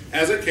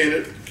 as a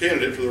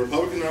candidate for the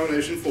Republican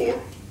nomination for,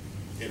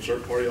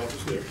 insert party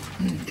office there,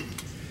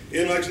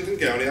 in Lexington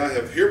County, I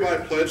have hereby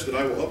pledged that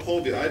I will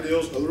uphold the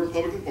ideals of the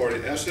Republican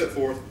Party as set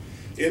forth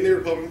in the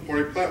Republican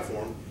Party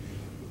platform,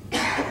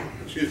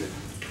 excuse me,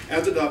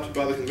 as adopted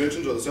by the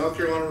conventions of the South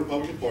Carolina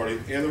Republican Party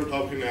and the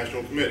Republican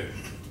National Committee.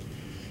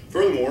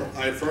 Furthermore,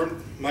 I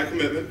affirm my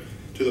commitment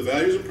to the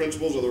values and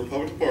principles of the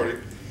Republican Party,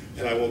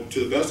 and I will,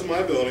 to the best of my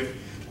ability,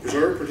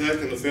 preserve,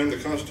 protect, and defend the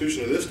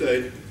Constitution of this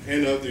state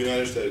and of the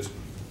United States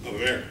of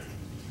America.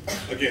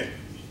 Again,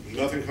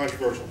 nothing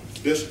controversial.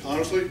 This,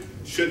 honestly,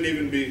 shouldn't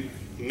even be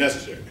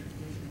necessary.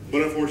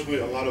 But unfortunately,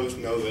 a lot of us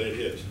know that it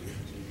is.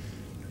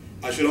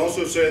 I should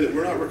also say that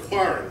we're not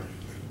requiring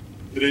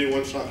that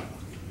anyone sign.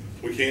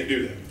 We can't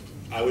do that.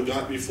 I would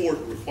not be for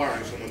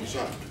requiring someone to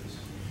sign.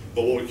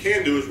 But what we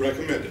can do is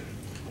recommend it.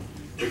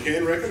 We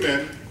can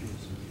recommend,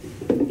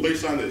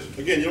 please sign this.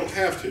 Again, you don't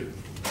have to.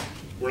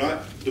 We're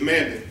not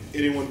demanding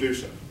anyone do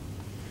so.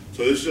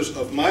 So this is just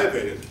of my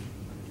opinion,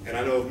 and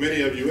I know of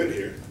many of you in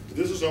here, that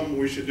this is something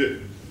we should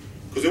do.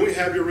 Because then we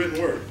have your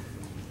written word.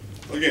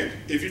 Again,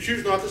 if you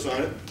choose not to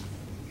sign it,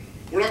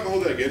 we're not going to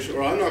hold that against you,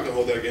 or I'm not going to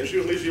hold that against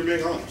you, at least you're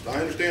being honest.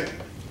 I understand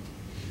that.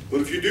 But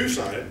if you do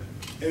sign it,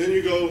 and then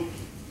you go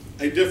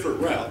a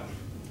different route,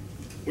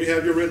 we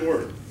have your written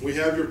word. We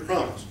have your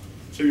promise.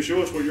 So you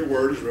show us what your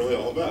word is really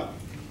all about.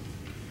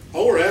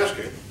 All we're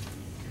asking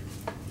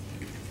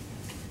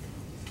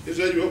is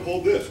that you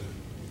uphold this.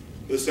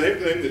 The same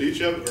thing that each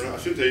of, or I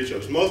shouldn't say each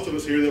of us, most of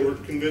us here that were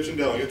convention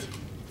delegates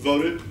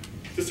voted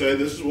to say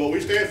this is what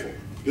we stand for.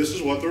 This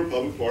is what the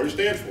Republican Party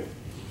stands for.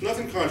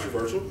 Nothing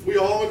controversial. We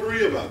all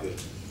agree about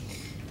this.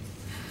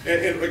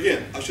 And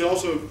again, I should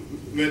also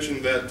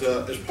mention that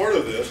as part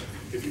of this,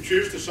 if you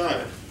choose to sign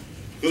it,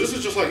 because this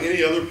is just like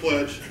any other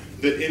pledge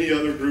that any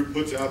other group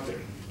puts out there.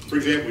 For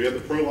example, you have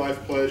the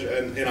pro-life pledge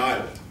in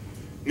Iowa.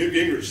 Newt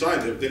Gingrich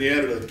signed it, then he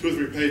added a 2 or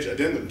 3 page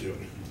addendum to it.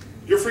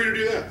 You're free to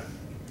do that.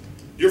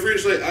 You're free to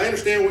say, I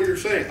understand what you're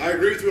saying. I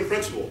agree with you in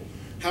principle.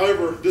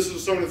 However, this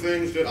is some of the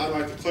things that I'd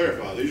like to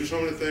clarify. These are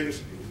some of the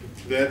things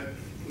that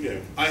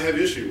I have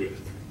issue with.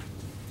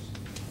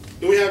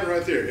 Then we have it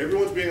right there.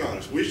 Everyone's being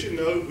honest. We should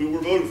know who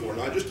we're voting for,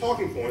 not just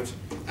talking points,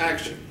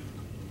 action.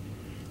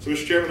 So,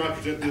 Mr. Chairman, I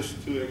present this to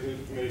the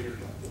executive committee here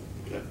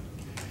tonight.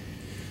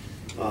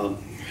 Okay.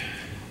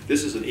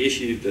 This is an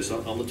issue that's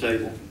on the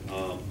table.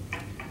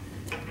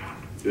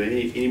 Do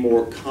any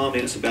more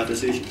comments about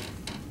this issue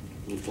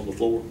from the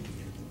floor?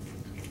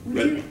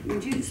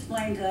 Would you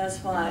explain to us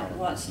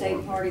what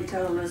State Party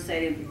told us,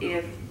 that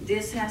if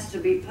this has to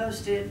be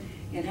posted,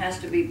 it has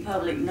to be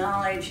public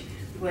knowledge,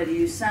 whether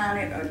you sign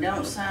it or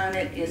don't sign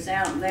it, it's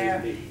out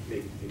there?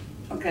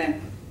 Okay.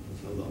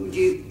 Would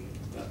you?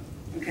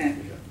 Okay.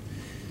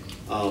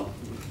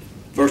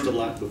 First,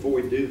 before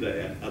we do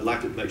that, I'd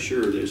like to make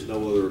sure there's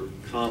no other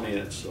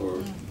comments or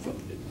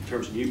in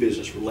terms of new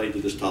business related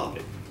to this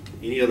topic.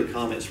 Any other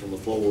comments from the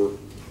floor,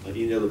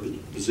 any other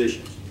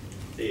positions?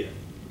 Ed?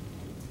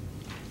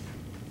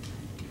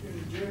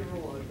 In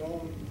general, I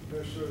don't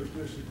necessarily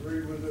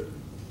disagree with it.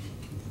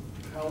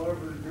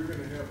 However, you're going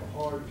to have a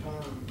hard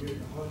time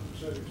getting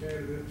 100% of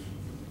candidates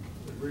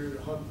to agree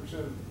with 100% of the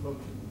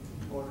Republican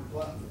Party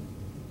platform.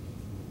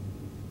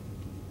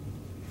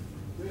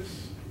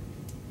 This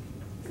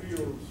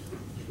feels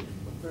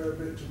a fair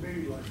bit to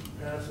me like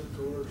passive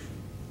coercion.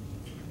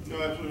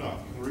 No, absolutely not.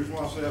 The reason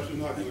why I say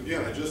absolutely not is,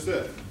 again, I just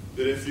said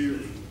that if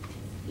you...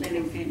 Let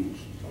him finish.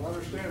 I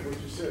understand what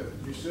you said.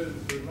 You said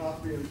that they're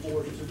not being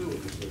forced to do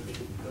it.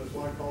 That's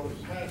why I call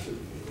it passive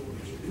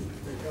coercion.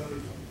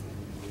 Because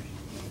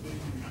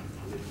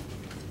the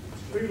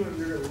feeling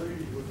you're going to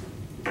leave with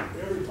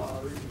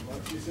everybody,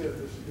 like you said,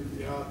 this is going to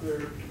be out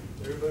there.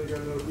 Everybody got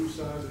to know who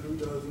signs it, who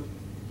doesn't,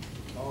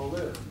 all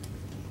that.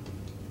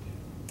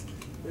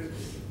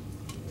 It's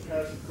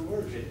passive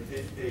coercion.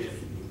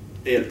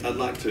 Ed, I'd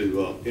like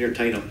to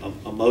entertain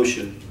a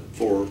motion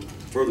for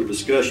further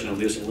discussion on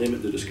this and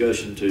limit the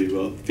discussion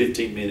to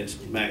 15 minutes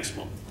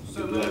maximum.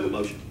 Do we have a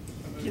motion?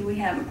 Do we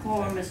have a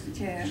quorum, Mr.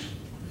 Chair?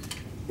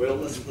 Well,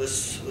 let's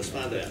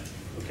find out.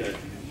 Okay.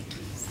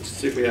 Let's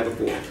see if we have a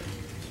quorum.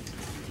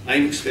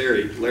 Amy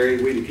Sterry, Larry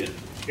Wedekind.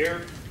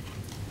 Here.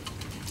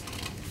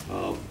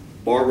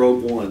 Bar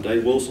Road 1,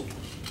 Dave Wilson.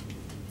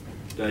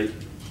 Dave.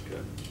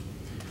 Okay.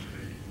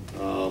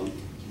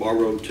 Bar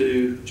Road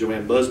 2,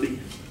 Joanne Busby.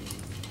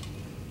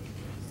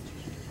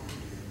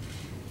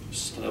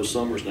 I know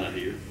Summer's not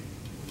here.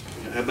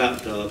 How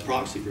about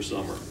proxy for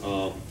Summer?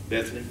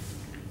 Bethany?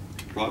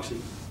 Proxy?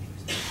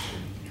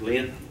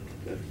 Glenn?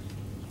 Okay.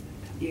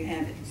 You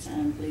have it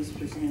signed, please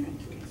present it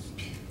to us.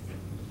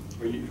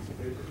 Are you?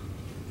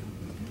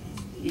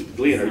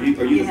 Glenn, are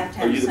you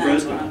the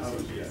president?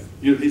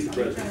 He's the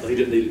president. He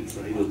didn't need it,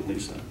 so he doesn't need to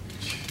sign.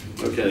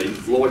 Okay,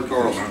 Lloyd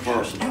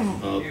Carson.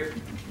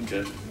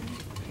 Okay.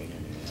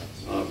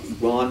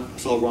 Ron, I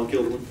saw Ron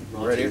Kilderman.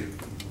 Ron's right here.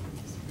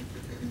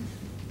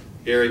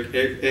 Eric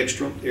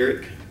Ekstrom.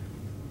 Eric?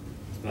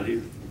 Not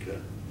here? Okay.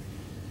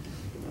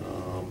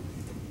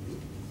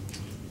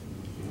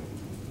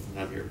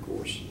 I'm here, of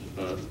course.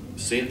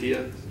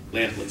 Cynthia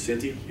Lampley.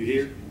 Cynthia, you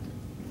here?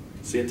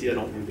 Cynthia, I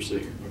don't remember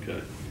seeing her,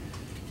 okay.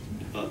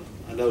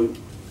 I know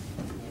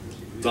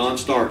Don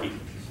Starkey.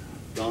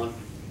 Don?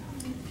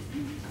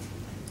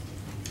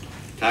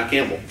 Ty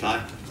Campbell.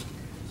 Ty?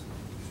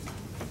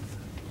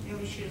 Maybe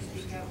we should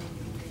speak up.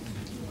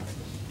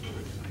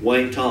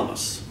 Wayne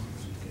Thomas.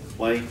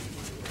 Wayne?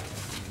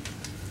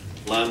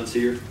 Lyman's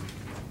here.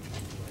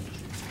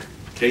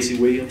 Casey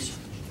Williams.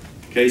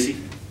 Casey?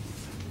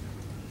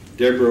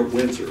 Deborah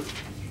Windsor.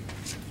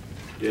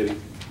 Debbie.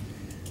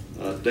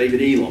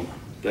 David Elam.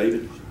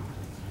 David.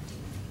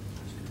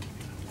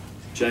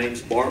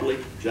 James Bartley.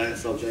 I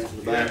saw James in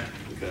the back.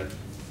 Okay.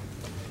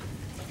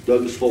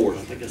 Douglas Ford.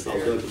 I think I saw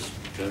Douglas.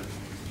 Okay.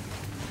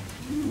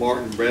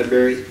 Martin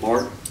Bradbury.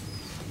 Mark.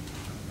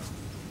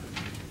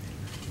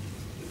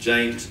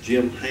 James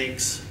Jim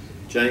Hanks.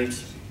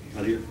 James.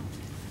 Right here.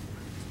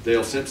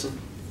 Dale Simpson.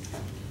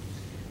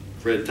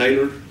 Fred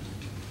Taylor.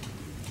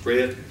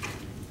 Fred.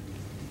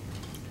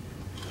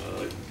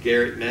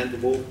 Garrett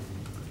Mandeville.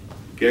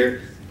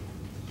 Garrett.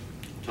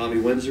 Tommy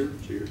Windsor.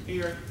 Here.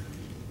 Here.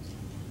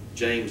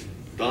 James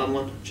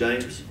Donlin.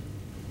 James.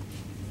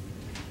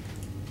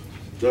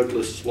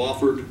 Douglas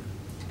Swafford.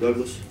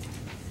 Douglas.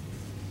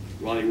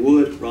 Ronnie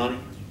Wood. Ronnie.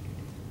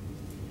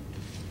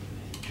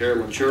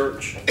 Carolyn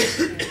Church.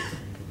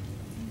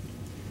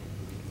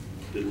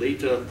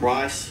 Delita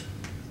Price.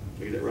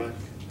 Did I get that right?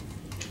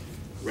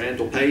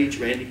 Randall Page.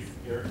 Randy.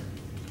 Here.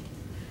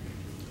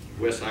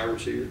 Wes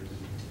Irish here.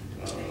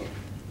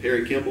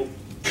 Perry Kimball.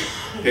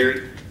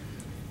 Perry.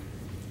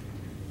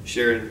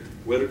 Sharon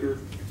Whitaker.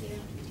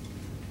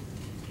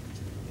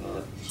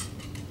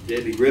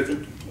 Debbie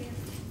Griffin.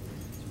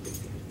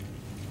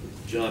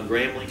 John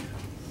Gramley.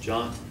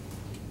 John.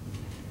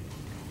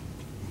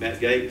 Matt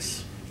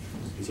Gates.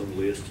 He's on the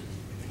list.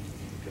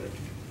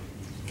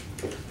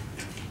 Okay.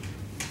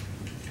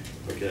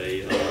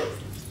 Okay.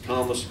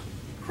 Thomas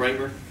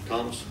Kramer.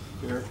 Thomas.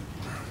 Here.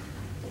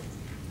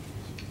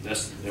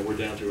 Now we're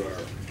down to our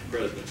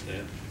presidents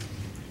now.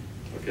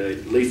 Okay,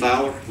 Lee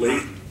Fowler.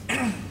 Lee.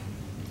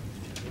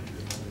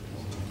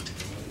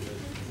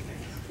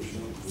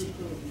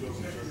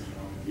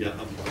 Yeah,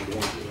 I'm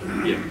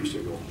going. Yeah, you're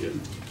still going. Yeah.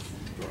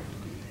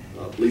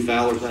 Lee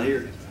Fowler's not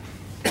here.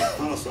 I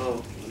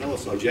know I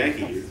saw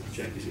Jackie here.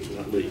 Jackie's here,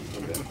 not Lee.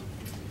 Okay.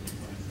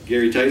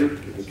 Gary Taylor.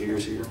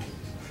 Gary's here.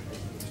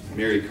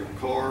 Mary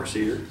Carr's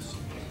here.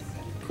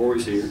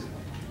 Corey's here.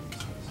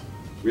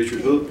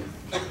 Richard Hook.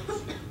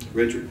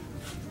 Richard.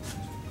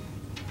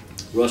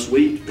 Russ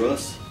Wheat.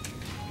 Russ.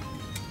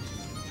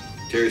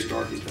 Terry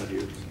Starkey's not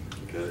here.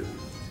 Okay.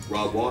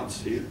 Rob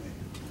Watts here.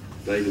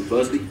 David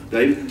Busby.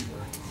 David.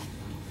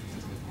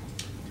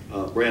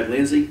 Brad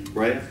Lindsay.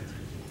 Brad.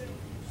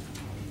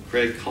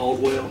 Craig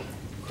Caldwell.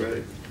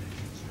 Craig.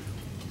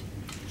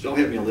 Don't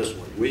help me on this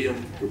one.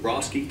 William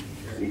Grabowski.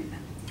 Okay.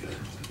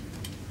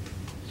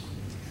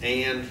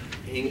 Ann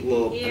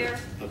Englow. Here.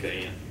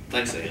 Okay, Ann.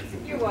 Thanks, Ann.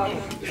 You're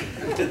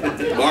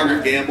welcome.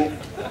 Margaret Gamble.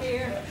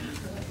 Here.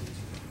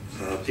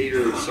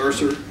 Peter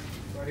Surser.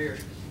 Right here.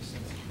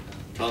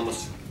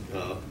 Thomas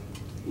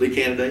Lee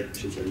Candidate. I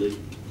should say Lee.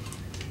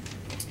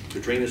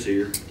 Katrina's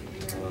here.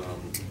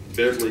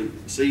 Beverly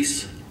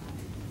Cease.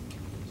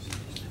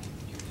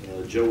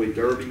 Joey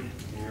Derby.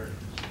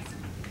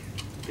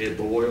 Ed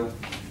Boyle.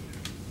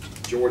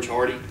 George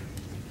Hardy.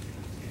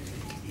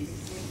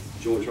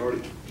 George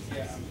Hardy?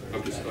 Yeah.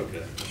 Okay,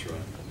 that's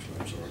right.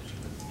 I'm sorry.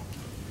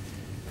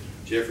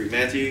 Jeffrey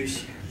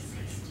Matthews.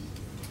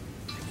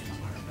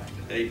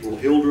 April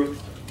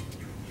Hildreth.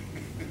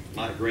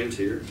 Mike Green's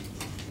here.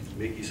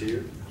 Mickey's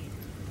here.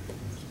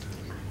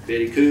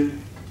 Betty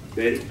Coon.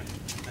 Betty.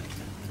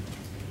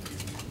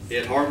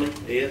 Ed Hartley.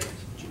 Ed.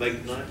 Did you make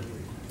it tonight?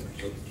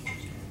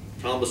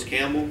 Thomas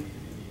Campbell.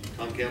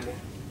 Tom Campbell.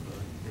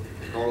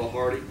 Carla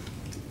Hardy.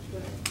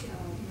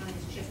 Mine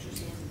is Chester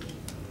Sands.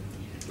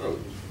 Oh.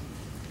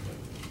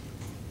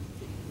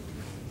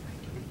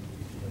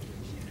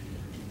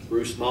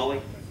 Bruce Smalley.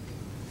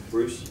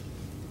 Bruce.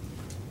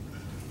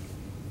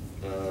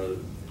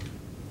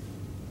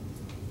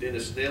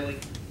 Dennis Snelling.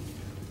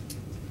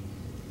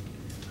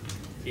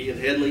 Ian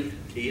Headley.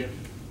 Ian.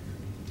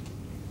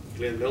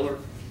 Glenn Miller.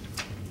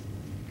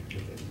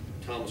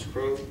 Thomas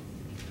Crow.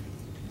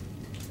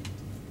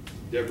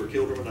 Deborah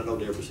Kilderman. I know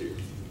Deborah's here.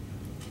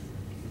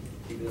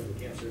 Keeping up with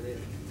cancer there.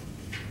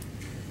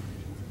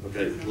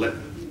 Okay.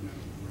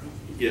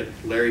 Yeah.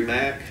 Larry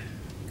Mack.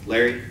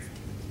 Larry.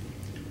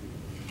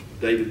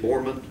 David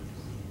Borman.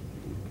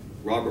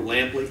 Robert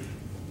Lampley.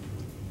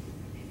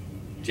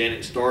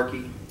 Janet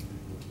Starkey.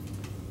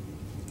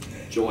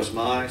 Joyce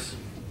Mize.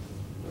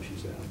 No,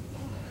 she's out.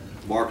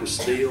 Marcus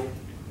Steele.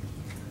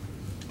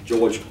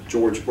 George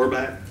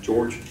Burback.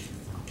 George.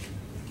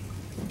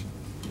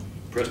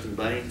 Preston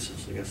Baines. I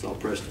think I saw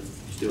Preston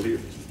still here.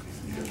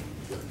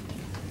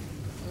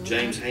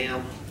 James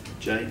Ham.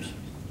 James.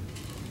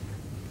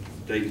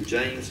 David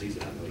James. I know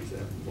he's out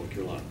in North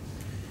Carolina.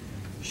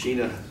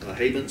 Sheena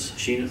Havens.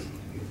 Sheena.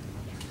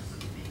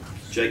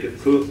 Jacob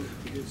Cook.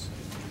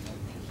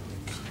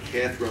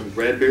 Catherine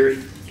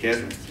Bradbury.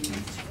 Catherine.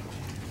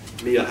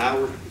 Mia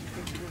Howard.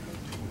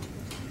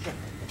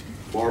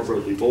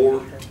 Barbara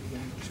LeBoer,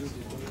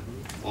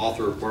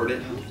 Arthur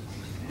Burnett,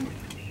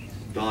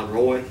 Don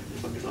Roy,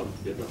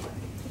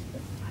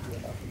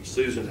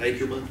 Susan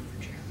Ackerman,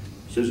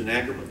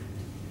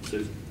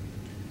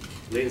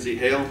 Lindsay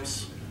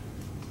Helms,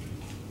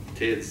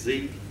 Ted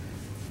Z,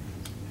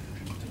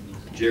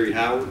 Jerry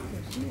Howard,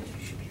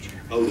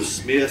 Otis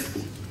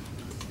Smith,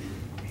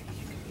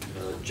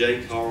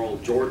 J. Carl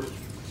Jordan,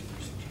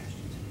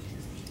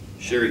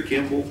 Sherry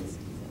Kimball,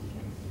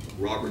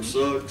 Robert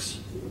Suggs,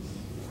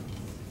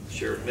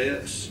 Sheriff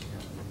Metz,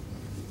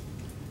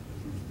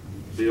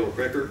 Bill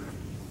Krecker,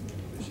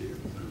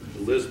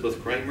 Elizabeth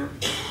Kramer,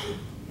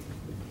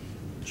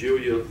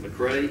 Julia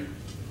McCrae,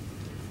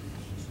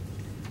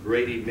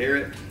 Grady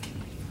Merritt.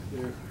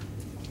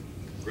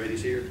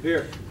 Grady's here?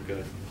 Here.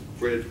 Okay.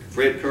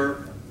 Fred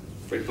Carr,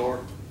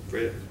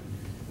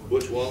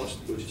 Butch Wallace,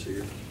 Butch is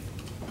here.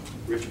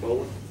 Rich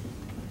Bowen,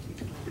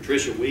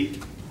 Patricia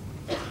Wheat,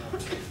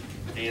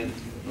 and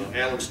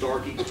Alan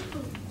Starkey,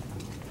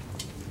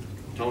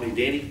 Tony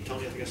Denny.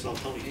 Tony, I think I saw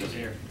Tony down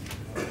here.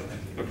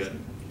 Okay.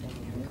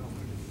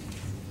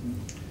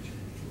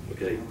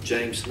 Okay,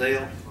 James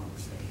Snell,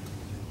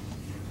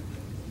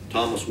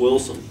 Thomas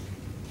Wilson,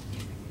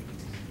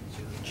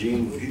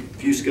 Gene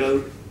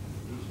Fusco,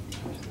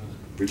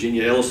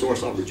 Virginia Ellisor, I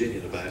saw Virginia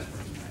in the back.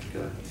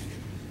 Okay.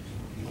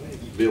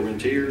 Bill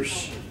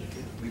Rentiers,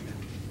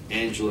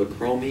 Angela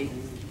Cromie,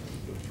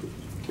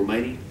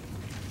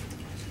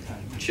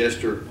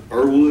 Chester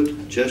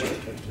Irwood,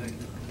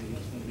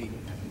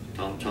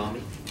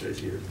 Tommy, that's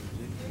here.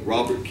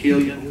 Robert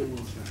Killian.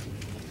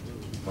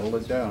 Hold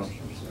it down.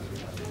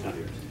 Not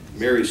here.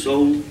 Mary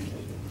Soul,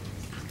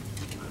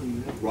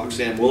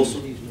 Roxanne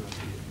Wilson,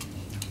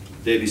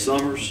 Debbie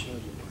Summers,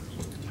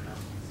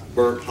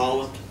 Bert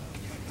Holland,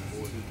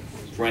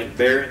 Frank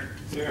Barrett,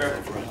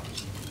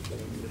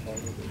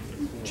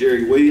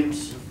 Jerry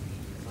Williams,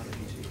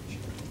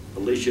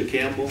 Alicia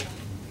Campbell,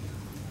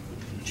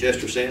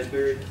 Chester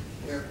Sansbury,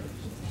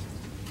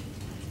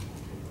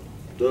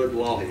 Doug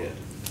Lawhead.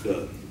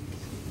 Doug.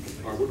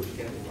 All right, what was the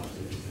county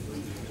license?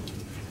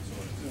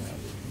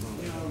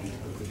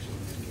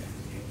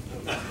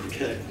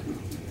 Okay.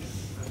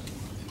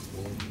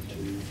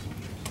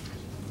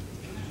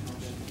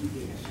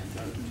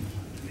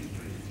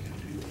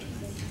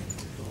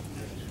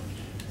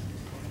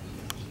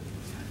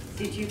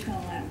 Did you call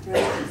out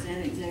presidents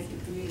and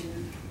executive committee?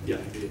 Yeah,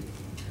 I did.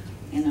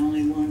 And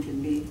only one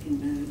can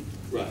vote?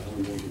 Right,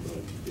 only one can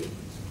vote, yeah.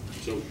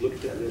 So look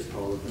at that list,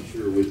 Carla, I'm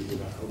sure we can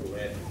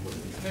overlap.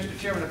 Mr.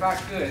 Chairman, if I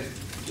could,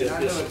 Yes, and I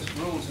know yes. it's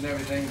rules and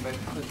everything, but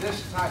for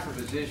this type of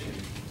position,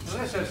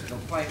 unless there's a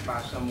complaint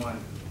by someone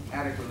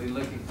adequately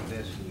looking for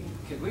this,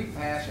 could we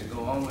pass and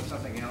go on with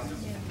something else?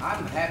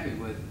 I'm happy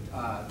with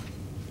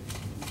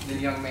the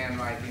young man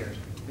right here,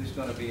 who's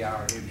going to be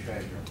our new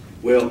treasurer.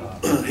 Well,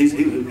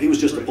 he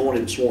was just appointed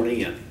and sworn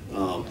in,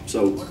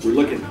 so we're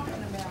looking.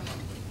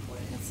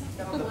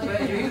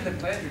 The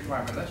pledge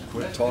requirement, let's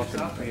Quit talking,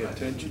 pay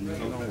attention, you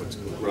know what's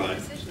going on.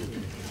 Right.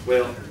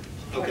 Well,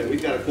 okay,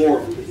 we've got a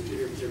quorum. We've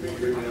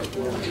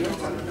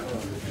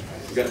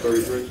got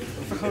 33,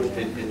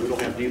 and we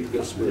don't have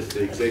duplicates with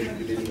the executive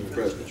committee and the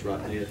presidents,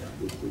 right, Ned?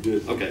 We're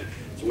good. Okay,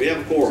 so we have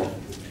a quorum.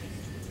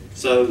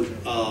 So,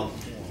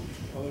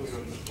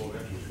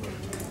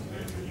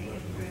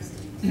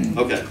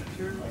 okay.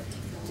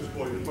 Just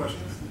boy, your question.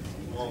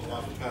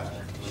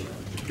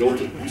 Go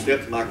to, step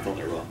to the microphone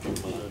there, Rob.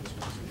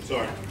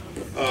 Sorry.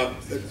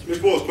 Ms.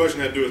 Boyle's question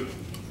had to do with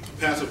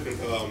passive,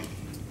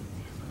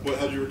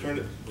 how'd you return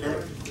it?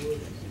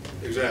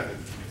 Exactly.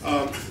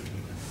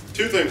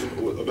 Two things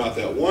about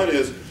that. One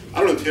is,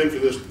 I don't intend for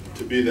this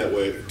to be that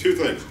way. Two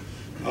things.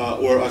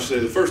 Or I should say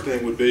the first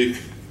thing would be,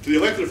 to the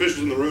elected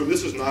officials in the room,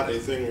 this is not a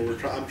thing where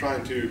I'm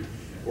trying to,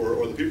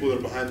 or the people that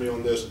are behind me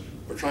on this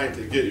are trying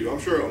to get you. I'm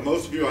sure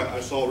most of you,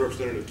 I saw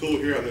Representative Toole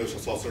here, I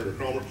saw Senator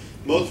Cromer,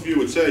 most of you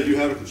would say you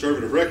have a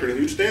conservative record and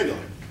you'd stand on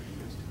it.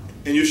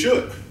 And you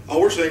should. All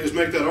we're saying is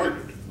make that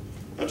argument.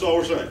 That's all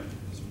we're saying.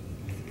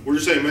 We're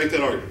just saying make that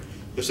argument.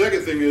 The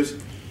second thing is,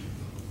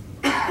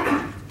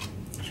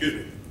 excuse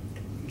me,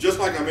 just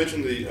like I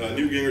mentioned the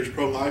Newt Gingrich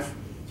pro-life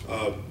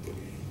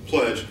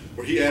pledge,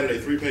 where he added a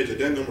 3-page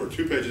addendum or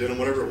 2-page addendum,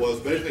 whatever it was,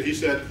 basically he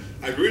said,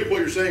 I agree with what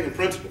you're saying in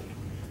principle.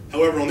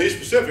 However, on these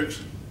specifics,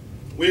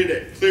 we need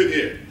to clear the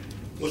air.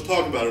 Let's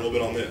talk about it a little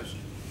bit on this.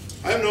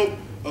 I have no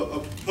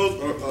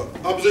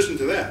opposition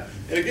to that.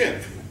 And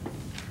again,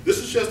 this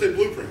is just a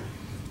blueprint.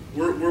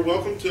 We're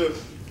welcome to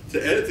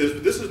edit this,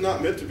 but this is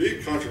not meant to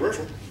be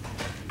controversial.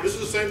 This is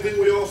the same thing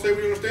we all say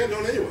we're going to stand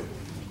on anyway.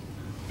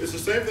 It's the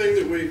same thing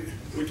that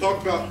we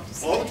talk about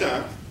all the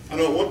time. I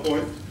know at one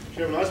point,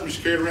 Chairman Eisen was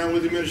carried around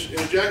with him in his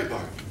jacket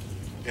pocket.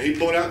 And he'd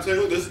pull it out and say,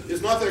 look,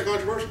 it's not that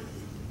controversial.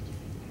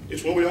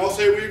 It's what we all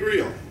say we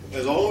agree on.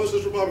 As all of us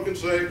as Republicans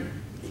say,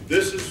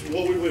 this is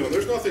what we believe on.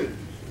 There's nothing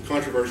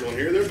controversial in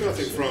here. There's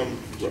nothing from...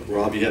 Look,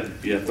 Rob, you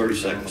have 30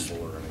 seconds.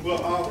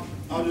 Well,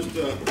 I'll just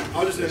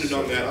end it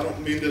on that. I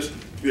don't mean this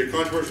to be a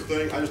controversial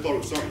thing. I just thought it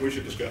was something we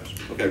should discuss.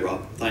 Okay,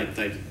 Rob. Thank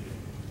you.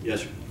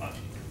 Yes, sir.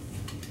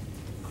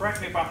 correct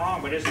me if I'm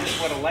wrong, but isn't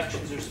this what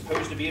elections are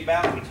supposed to be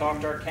about? We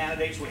talk to our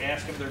candidates, we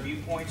ask them their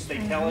viewpoints, they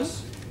tell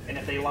us, and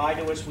if they lie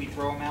to us, we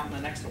throw them out in the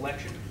next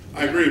election?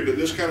 I agree, but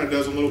this kind of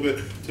does a little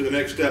bit to the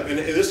next step. And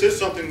this is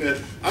something that,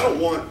 I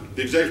don't want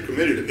the executive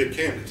committee to pick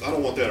candidates. I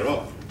don't want that at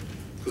all.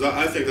 Because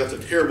I think that's a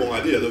terrible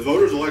idea. The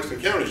voters of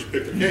Lexington County should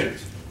pick their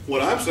candidates.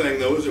 What I'm saying,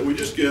 though, is that we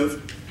just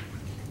give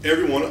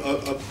everyone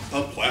a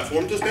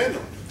platform to stand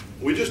on.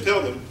 We just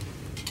tell them,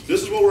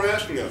 this is what we're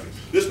asking of you.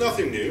 This is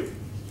nothing new.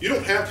 You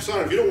don't have to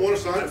sign it. If you don't want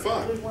to sign it,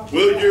 fine.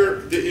 Will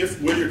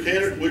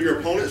your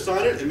opponent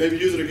sign it and maybe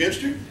use it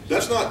against you?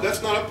 That's not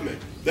up to me.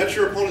 That's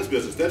your opponent's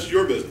business. That's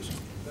your business.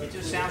 It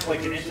just sounds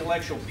like an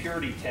intellectual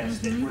purity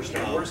test.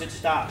 That where does it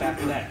stop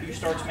after that? Who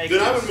starts making?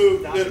 Then I would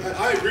move. Then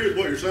I agree with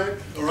what you're saying,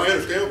 or I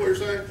understand what you're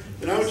saying.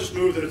 Then I would just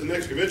move that at the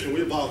next convention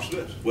we abolish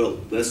this. Well,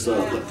 let's.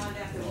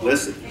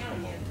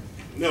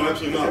 No,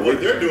 absolutely not. What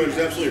they're doing is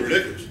absolutely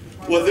ridiculous.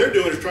 What they're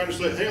doing is trying to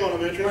say, "Hang on,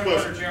 I'm answering a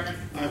question."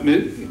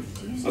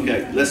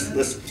 Okay, let's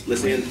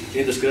end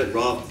discussion.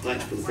 Rob,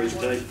 thanks for the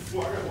presentation.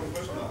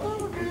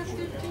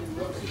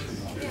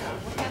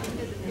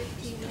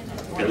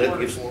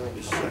 Okay, yes,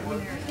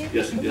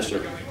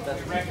 sir.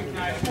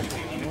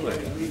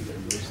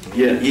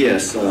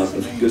 Yes,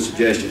 good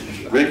suggestion.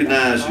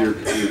 Recognize your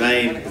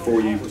name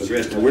before you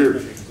address. Now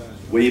let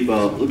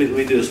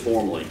me do this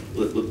formally.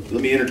 Let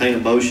me entertain a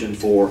motion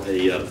for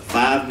a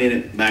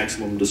 5-minute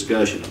maximum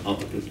discussion,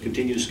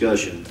 continued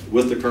discussion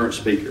with the current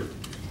speaker.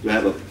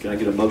 Can I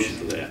get a motion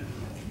for that?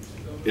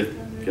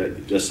 Okay,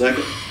 just a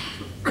second.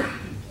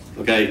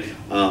 Okay,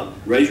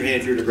 raise your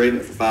hand if you're in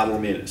agreement for 5 more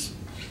minutes.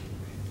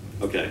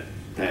 Okay,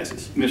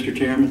 passes. Mr.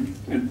 Chairman,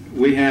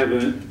 we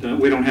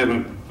don't have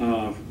a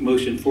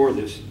motion for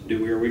this, do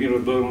we? Are we going to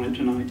vote on it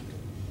tonight?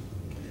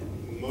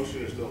 The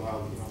motion is to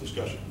allow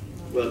discussion.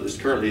 Well, it's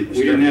currently.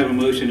 We didn't have a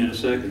motion in a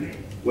second.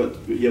 Well,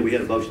 yeah, we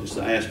had a motion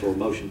to ask for a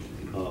motion.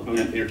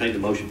 Entertain the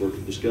motion for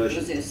discussion.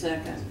 Was there a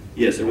second?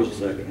 Yes, there was a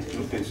second.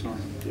 Okay,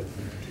 sorry. Yep.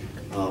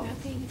 Okay.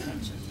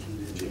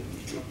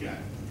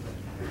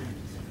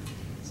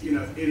 You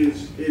know, it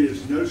is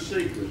no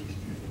secret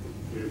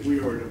that we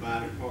are a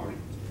divided party.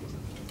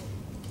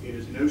 It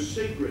is no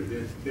secret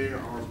that there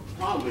are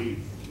probably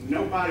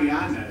nobody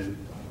I know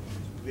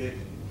that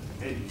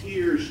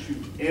adheres to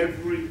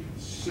every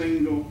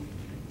single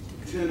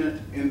tenet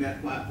in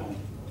that platform.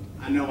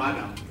 I know I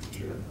don't.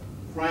 Sure.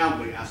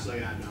 Proudly, I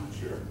say I don't.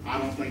 Sure. I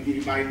don't think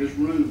anybody in this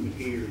room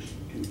adheres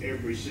to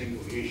every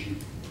single issue.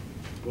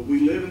 But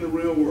we live in the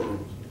real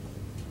world.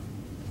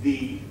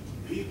 The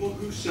people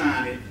who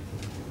sign it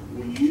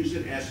will use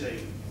it as a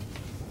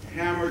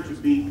hammer to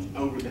beat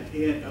over the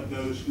head of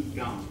those who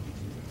don't.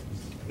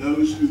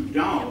 Those who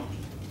don't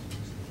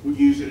will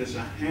use it as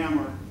a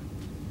hammer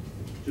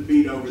to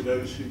beat over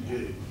those who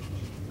do.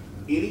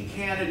 Any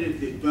candidate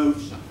that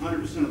votes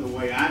 100% of the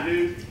way I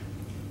do,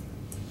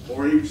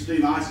 or even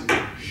Steve Eisen,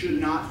 should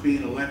not be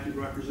an elected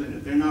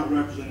representative. They're not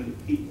representing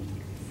the people.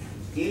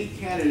 Any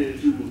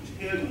candidate who will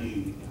tell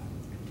you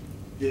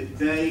that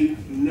they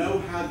know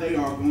how they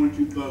are going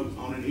to vote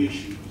on an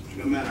issue,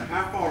 no matter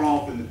how far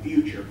off in the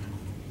future,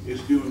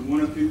 is doing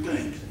one of two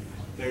things.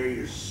 They're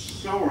either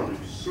sorely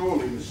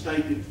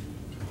mistaken,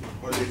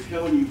 or they're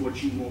telling you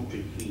what you want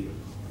to hear.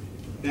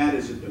 That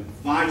is a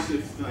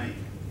divisive thing.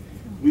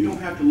 We don't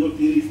have to look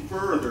any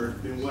further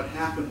than what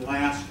happened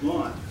last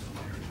month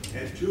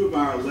at 2 of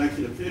our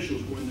elected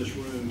officials were in this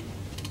room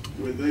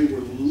where they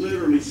were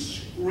literally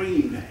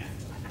screamed at,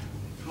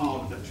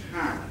 called a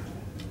tyrant.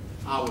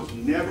 I was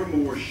never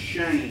more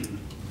ashamed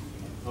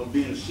of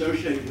being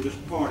associated with this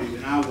party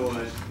than I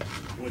was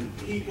when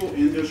people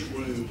in this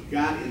room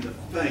got in the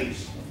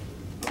face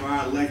of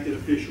our elected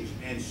officials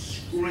and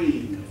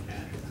screamed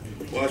at them.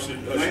 Wait a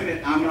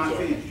minute, I'm not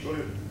finished. Go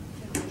ahead.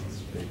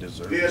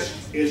 This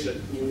is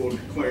we'll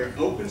declare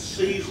open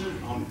season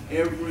on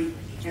every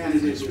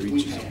candidate that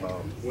we have,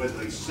 whether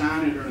they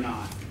sign it or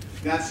not.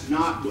 That's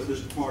not what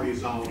this party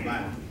is all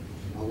about.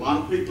 A lot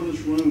of people in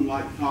this room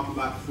like to talk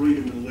about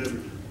freedom and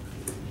liberty.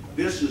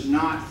 This is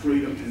not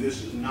freedom and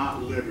this is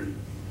not liberty.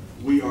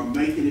 We are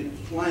making it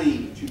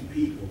plain to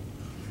people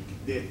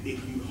that if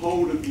you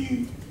hold a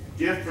view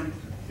different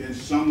than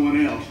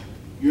someone else,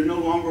 you're no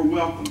longer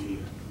welcome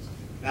here.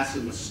 That's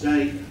a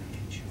mistake.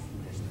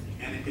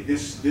 And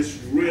this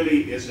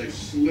really is a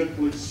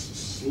slippery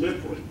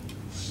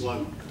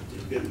slope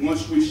that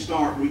once we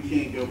start, we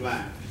can't go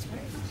back.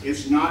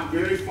 It's not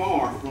very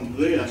far from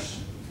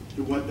this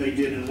to what they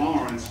did in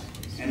Lawrence.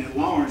 And in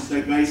Lawrence,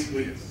 they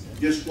basically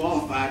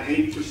disqualified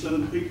 80%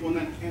 of the people in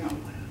that county.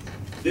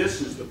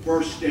 This is the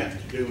first step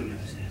to doing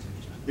this.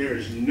 There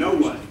is no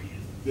way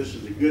this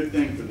is a good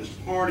thing for this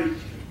party.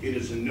 It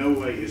is in no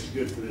way it's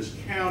good for this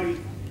county.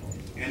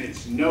 And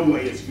it's no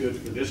way it's good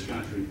for this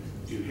country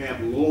to have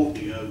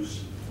loyalty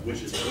oaths,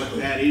 which is what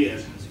that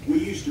is. We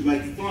used to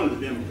make fun of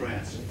the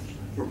Democrats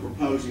for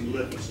proposing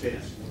litmus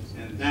tests,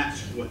 and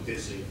that's what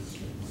this is.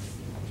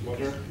 My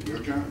turn? Your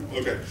turn.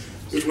 Okay.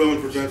 Mr.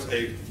 Wellman presents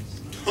a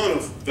ton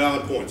of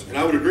valid points, and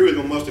I would agree with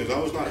him on most things. I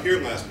was not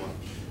here last month.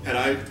 Had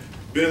I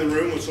been in the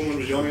room when someone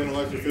was yelling at an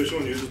elected official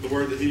and uses the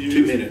word that he used?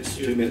 2 minutes.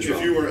 2 minutes.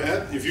 If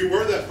you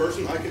were that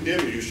person, I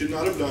condemn you. You should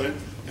not have done it,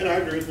 and I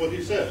agree with what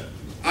he said.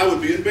 I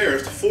would be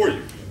embarrassed for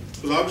you,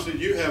 because obviously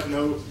you have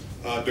no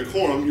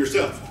decorum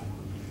yourself.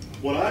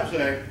 What I'm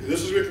saying,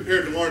 this is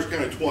compared to Lawrence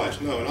County twice.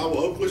 No, and I will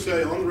openly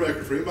say on the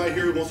record, for anybody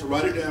here who wants to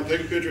write it down,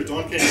 take a picture, it's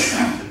on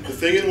camera. The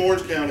thing in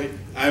Lawrence County,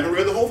 I haven't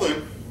read the whole thing,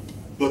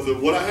 but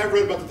what I have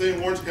read about the thing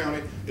in Lawrence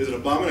County is an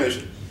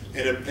abomination.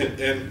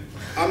 And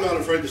I'm not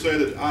afraid to say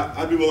that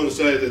I'd be willing to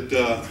say that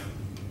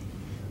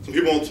some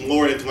people want some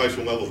lower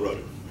intellectual levels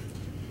wrote.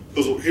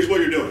 Because here's what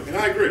you're doing, and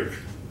I agree.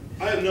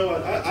 I'm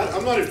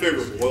not in favor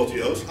of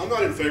loyalty oaths. I'm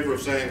not in favor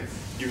of saying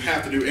you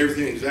have to do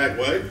everything the exact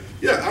way.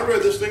 Yeah, I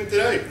read this thing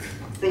today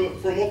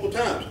for multiple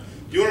times.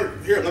 You want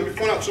to hear? Let me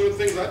point out some of the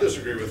things I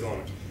disagree with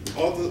on it.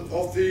 Off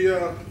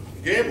the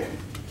gambling.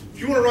 If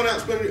you want to run out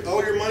and spend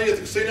all your money at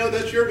the casino,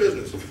 that's your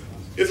business.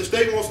 If the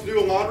state wants to do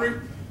a lottery,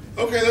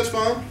 okay, that's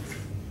fine.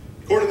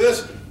 According to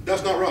this,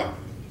 that's not right.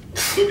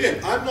 So again,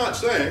 I'm not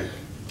saying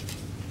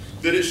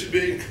that it should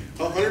be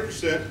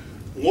 100%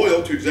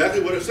 loyal to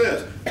exactly what it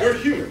says. We're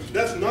humans.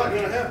 That's not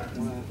going to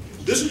happen.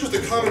 This is just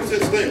a common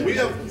sense thing. The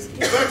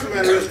fact of the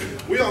matter is,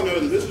 we all know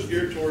that this is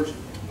geared towards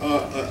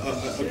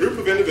a group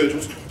of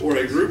individuals or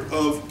a group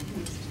of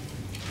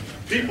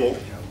people.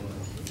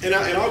 And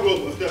I'll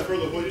go a step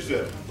further with what you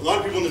said. A lot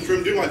of people in this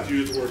room do like to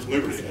use the word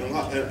liberty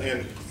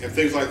and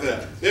things like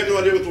that. They have no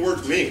idea what the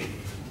words mean.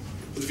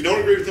 But if you don't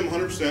agree with them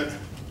 100%,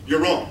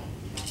 you're wrong.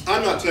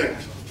 I'm not saying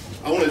that.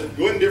 I want to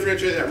go ahead and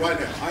differentiate that right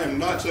now. I am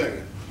not saying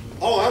that.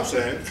 All I'm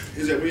saying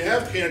is that we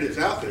have candidates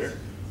out there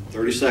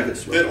 30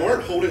 seconds. That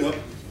aren't holding up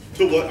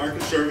to what our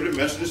conservative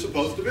message is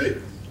supposed to be.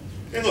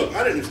 And look,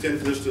 I didn't intend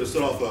for this to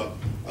set off a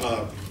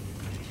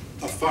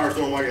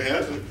firestorm like it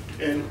has.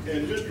 And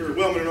Mr.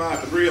 Wellman and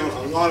I agree on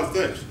a lot of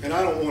things. And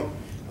I don't want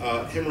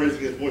him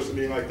raising his voice at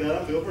me like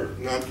that. I feel hurt.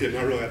 No, I'm kidding.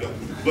 I really don't.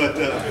 But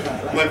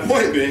my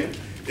point being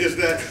is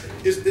that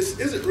this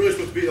isn't really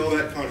supposed to be all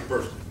that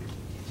controversial.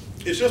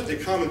 It's just a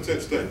common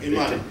sense thing, in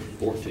my opinion.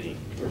 14.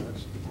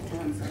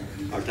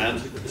 Our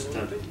time's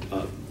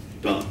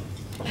done.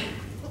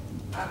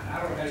 I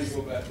don't know how you go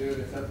about doing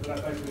this, but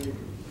I think we need to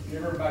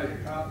give everybody a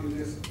copy of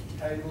this,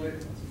 table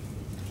it,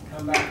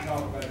 come back and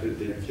talk about it.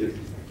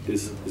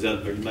 Is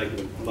that, are you making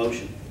a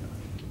motion?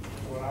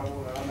 What I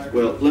want, I'll make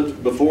Well,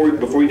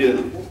 before you do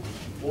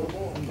it.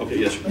 Okay,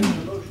 yes, sir.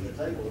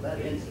 That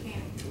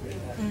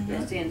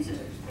ends it.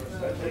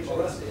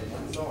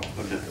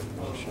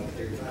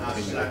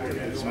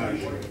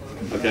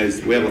 Okay,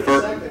 so we have a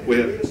first.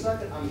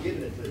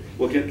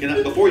 Well, can I,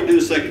 before you do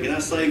the second, can I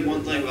say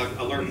one thing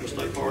I learned from the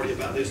state party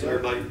about this?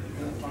 Everybody,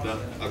 no?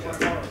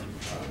 Okay.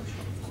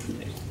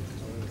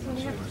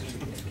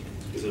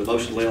 Is it a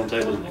motion to lay on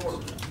the table?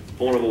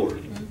 Point of order.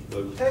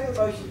 Table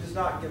motion does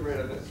not get rid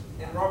of it.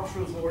 In Robert's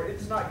Rules of Order, it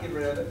does not get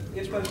rid of it.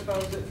 It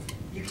postpones it.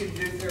 You can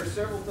do, there are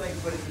several things,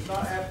 but it does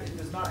not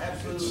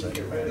absolutely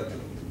get rid of it.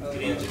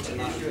 It ends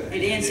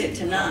it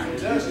tonight.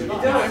 It does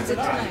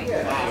tonight.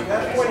 Yeah,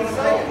 that's what he's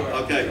saying.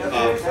 Okay. All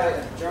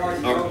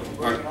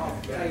right.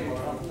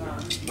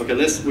 Okay.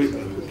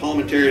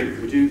 Parliamentarian,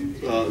 would you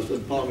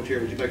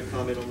make a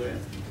comment on that?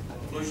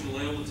 Motion to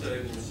lay on the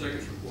table.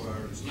 Second's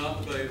required. It's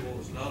not debatable.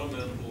 It's not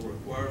amendable.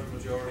 Requires a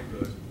majority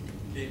vote.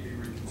 Can't be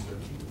reconsidered.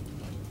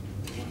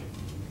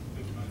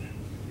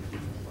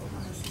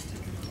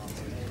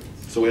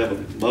 So we have a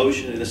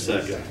motion and a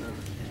second.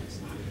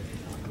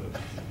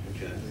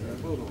 Okay.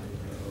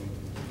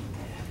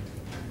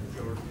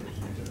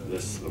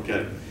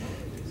 Okay.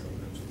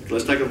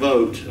 Let's take a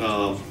vote.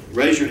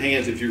 Raise your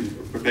hands if you're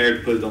prepared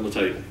to put it on the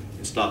table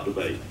and stop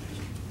debate.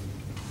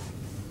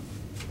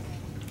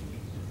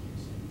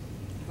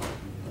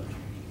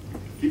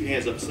 Keep your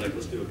hands up a second.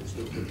 Let's do it. Let's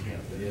do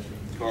it.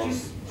 Carl.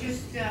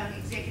 Just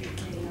executive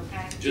committee,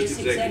 okay? Just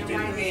executive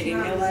committee,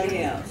 nobody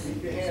else.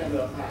 Keep your hand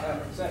up,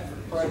 except for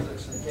the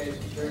presidents in case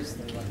it's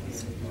Thursday like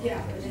this.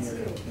 Yeah, that's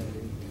good.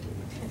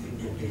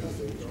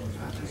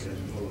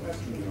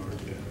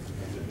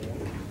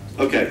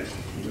 Okay.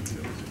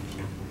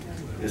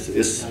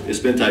 It's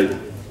been tabled.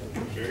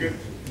 Very good.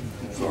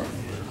 Sorry.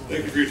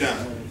 Thank you for your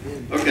time.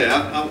 Okay,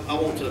 I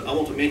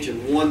want to mention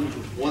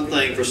one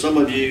thing for some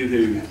of you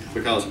who,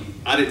 because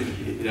I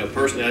didn't,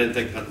 personally I didn't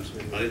think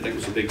it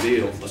was a big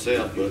deal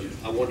myself, but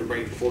I wanted to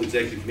bring it before the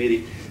executive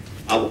committee.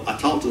 I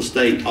talked to the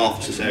state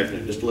office this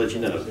afternoon just to let you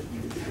know,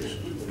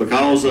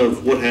 because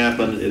of what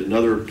happened in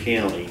another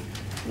county,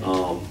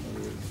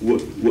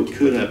 what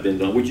could have been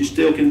done, which you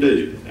still can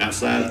do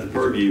outside of the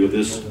purview of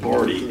this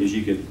party, is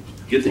you can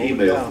get the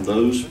email from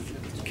those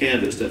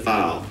candidates that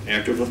file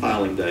after the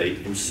filing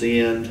date and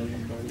send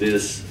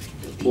this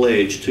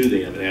pledge to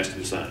them and ask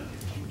them to sign it.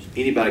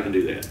 Anybody can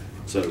do that.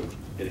 So,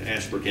 and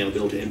ask for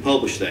accountability and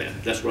publish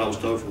that. That's what I was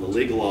told from the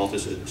legal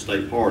office at the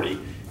state party.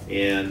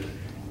 And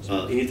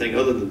anything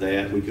other than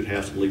that, we could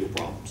have some legal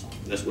problems.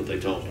 That's what they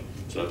told me.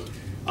 So,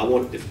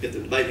 if the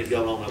debate had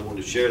gone on, I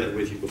wanted to share that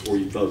with you before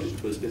you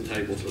voted. But it's been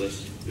tabled, so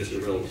this is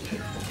irrelevant.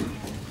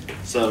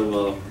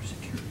 So,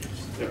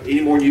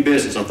 any more new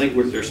business? I think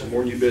there's some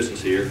more new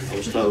business here, I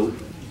was told.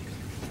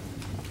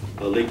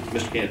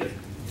 Mr. Kennedy.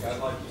 I'd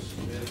like to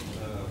submit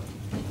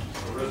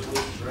a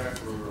resolution draft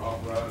for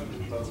authorizing the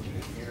Republican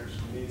Adherence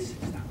Committee.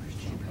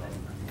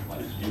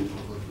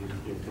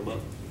 You'll come up.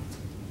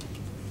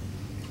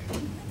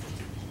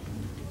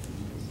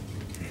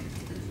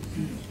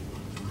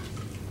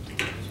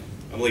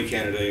 I'm Lee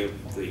Kennedy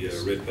of the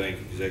Red Bank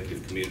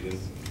Executive Committee.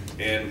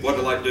 And what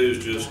I'd like to do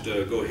is just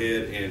go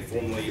ahead and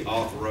formally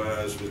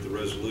authorize with the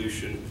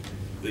resolution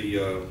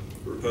the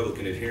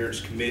Republican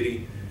Adherence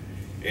Committee.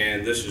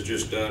 And this is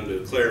just done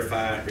to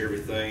clarify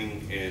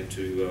everything and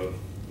to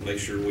make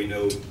sure we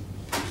know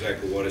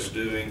exactly what it's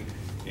doing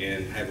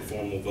and have a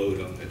formal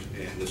vote on it.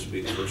 And this will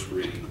be the first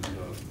reading.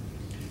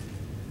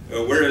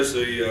 Whereas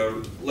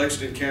the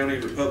Lexington County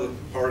Republican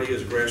Party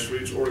is a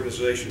grassroots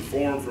organization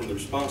formed from the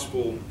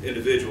responsible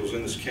individuals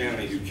in this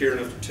county who care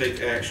enough to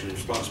take action and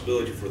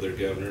responsibility for their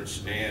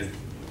governance, and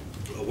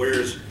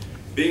whereas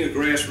being a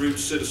grassroots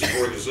citizen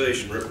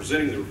organization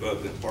representing the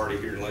Republican Party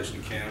here in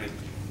Lexington County,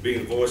 being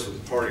the voice of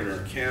the party in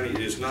our county, it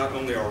is not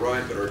only our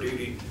right but our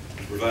duty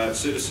to provide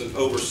citizen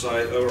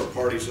oversight of our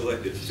party's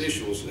elected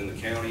officials in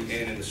the county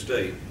and in the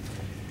state.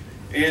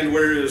 And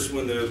whereas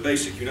when the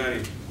basic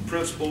uniting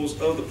principles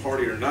of the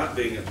party are not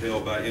being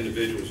upheld by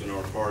individuals in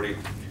our party,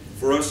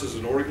 for us as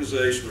an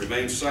organization to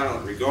remain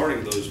silent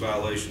regarding those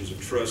violations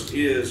of trust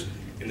is,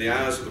 in the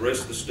eyes of the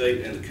rest of the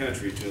state and the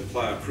country, to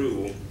imply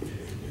approval.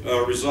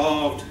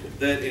 Resolved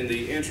that in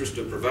the interest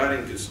of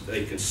providing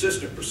a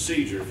consistent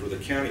procedure for the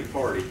county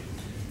party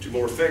to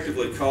more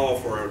effectively call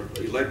for our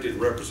elected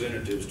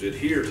representatives to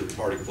adhere to the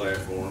party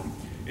platform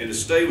and to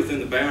stay within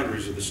the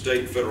boundaries of the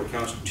state and federal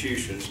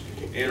constitutions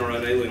and our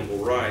unalienable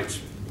rights,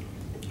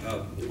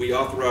 we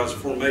authorize the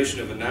formation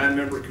of a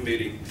 9-member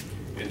committee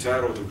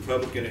entitled the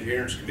Republican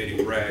Adherence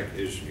Committee, RAC,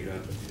 is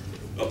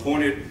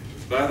appointed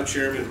by the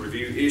chairman to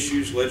review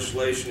issues,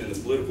 legislation, and the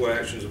political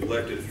actions of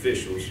elected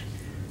officials,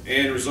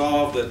 and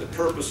resolved that the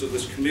purpose of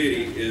this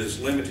committee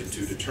is limited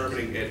to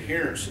determining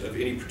adherence of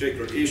any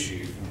particular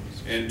issue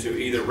and to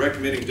either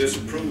recommending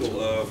disapproval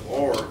of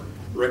or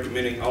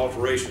recommending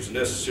alterations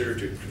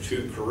necessary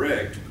to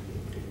correct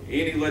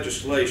any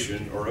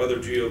legislation or other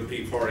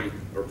GOP party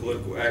or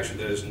political action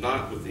that is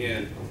not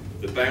within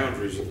the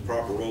boundaries of the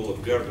proper role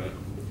of government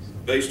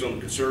based on the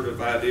conservative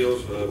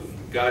ideals of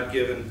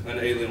God-given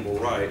unalienable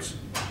rights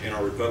and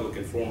our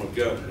Republican form of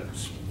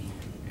governance.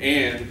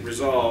 And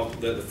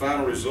resolved that the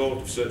final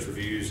result of such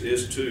reviews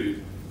is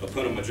to,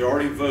 upon a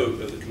majority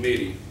vote of the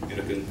committee and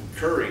a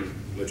concurring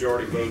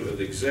majority vote of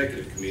the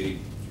executive committee,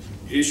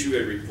 issue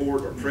a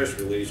report or press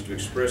release to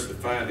express the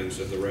findings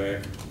of the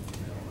RAC.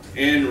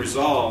 And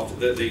resolved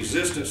that the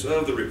existence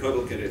of the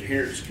Republican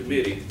Adherence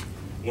Committee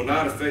will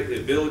not affect the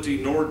ability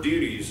nor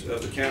duties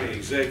of the County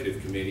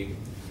Executive Committee,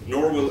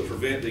 nor will it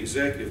prevent the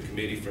Executive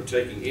Committee from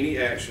taking any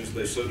actions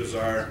they so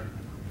desire,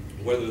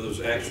 whether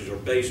those actions are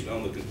based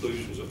on the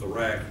conclusions of the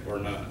RAC or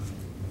not.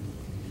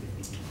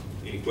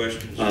 Any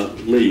questions?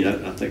 Lee,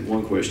 I think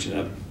one question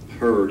I've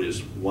heard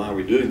is, why are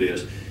we doing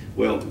this?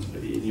 Well,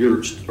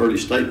 your early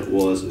statement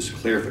was it's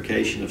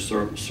clarification of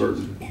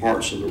certain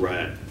parts of the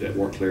RAC that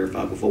weren't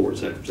clarified before.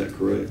 Is that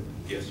correct?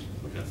 Yes.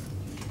 Okay.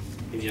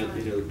 Any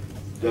other,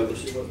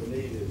 Douglas?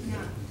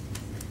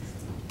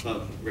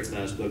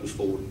 Recognize Douglas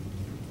Ford.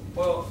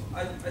 Well,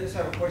 I just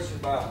have a question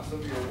about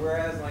some of your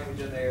whereas language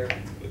in there.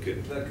 Okay.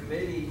 The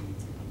committee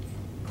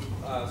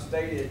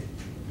stated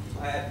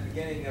at the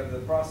beginning of the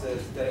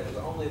process that it was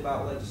only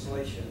about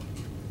legislation.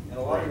 And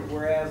a lot of your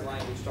whereas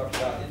language talks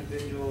about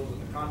individuals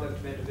and the conduct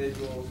of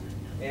individuals,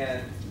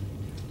 and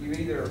you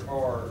either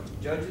are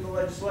judging the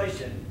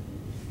legislation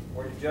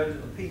or you're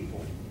judging the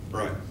people.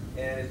 Right.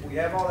 And if we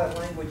have all that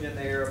language in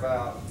there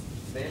about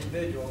the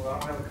individual, I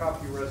don't have a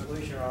copy of your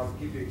resolution, or I'll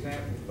give you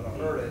examples, but I've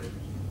heard it.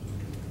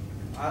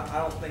 I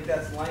don't think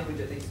that's language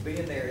that needs to be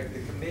in there. If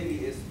the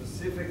committee is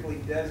specifically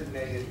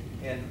designated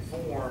and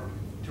formed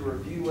to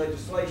review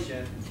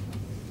legislation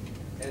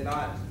and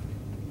not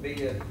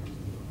be a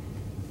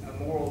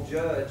moral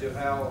judge of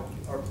how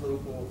our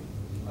political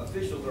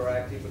officials are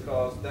acting,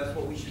 because that's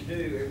what we should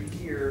do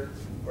every year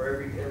or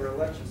every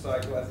election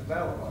cycle at the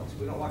ballot box.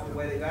 We don't like the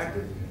way they've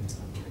acted,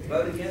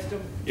 vote against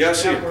them. Yeah, I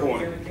see your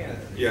point.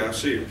 Yeah, I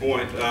see your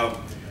point.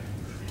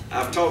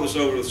 I've talked this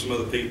over with some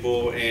other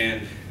people,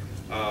 and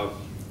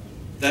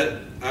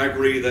that I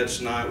agree.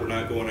 We're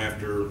not going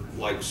after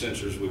like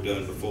censors we've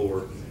done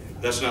before.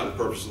 That's not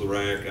the purpose of the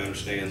RAC. I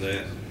understand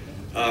that.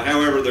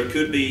 However, there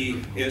could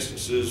be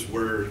instances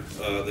where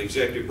the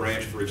executive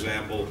branch, for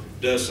example,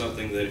 does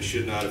something that it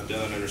should not have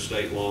done under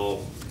state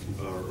law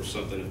or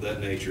something of that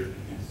nature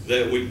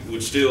that we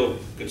would still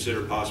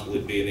consider possibly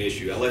to be an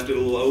issue. I left it a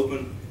little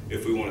open.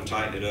 If we want to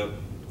tighten it up,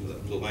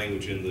 the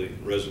language in the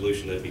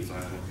resolution, that'd be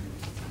fine.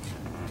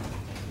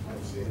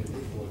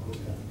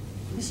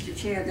 Mr.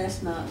 Chair,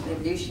 that's not the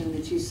addition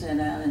that you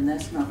sent out, and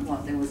that's not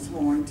what they were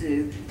sworn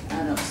to.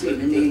 I don't see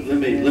the need.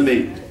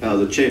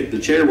 The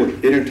chair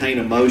would entertain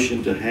a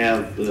motion to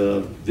have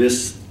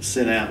this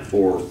sent out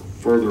for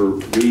further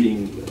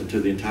reading to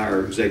the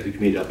entire executive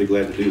committee. I'll be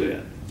glad to do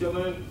that. So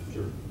moved.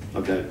 Sure.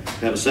 Okay.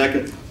 Have a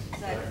second?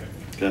 Second.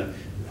 Okay.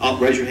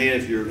 Raise your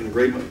hand if you're in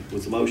agreement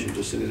with the motion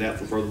to send it out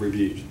for further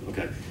reviews.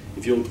 Okay.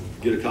 If you'll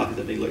get a copy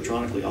of that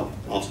electronically,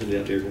 I'll send it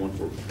out to everyone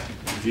for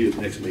review at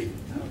the next meeting.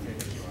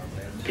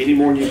 Any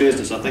more new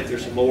business? I think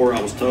there's some more.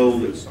 I was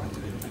told there's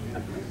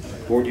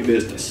more new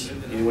business.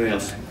 Anyone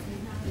else?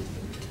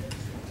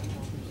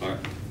 All right.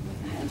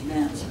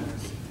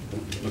 Announcements.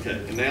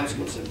 Okay,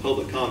 announcements and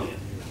public comment.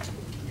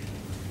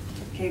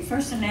 Okay,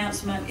 first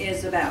announcement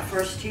is about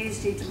First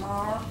Tuesday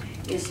tomorrow.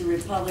 It's the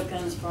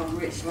Republicans from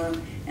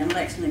Richland and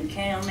Lexington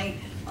County.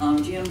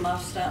 Jim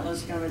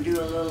Muffstutler's going to do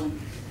a little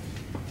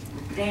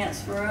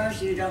dance for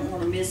us. You don't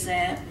want to miss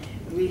that.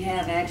 We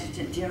have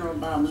Adjutant General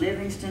Bob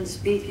Livingston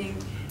speaking,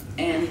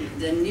 and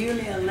the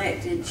newly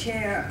elected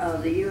chair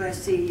of the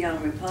USC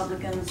Young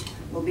Republicans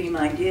will be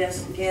my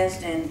guest,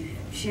 and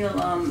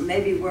she'll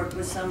maybe work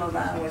with some of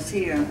ours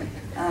here.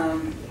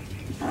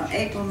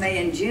 April,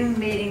 May, and June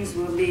meetings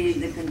will be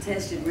the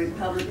contested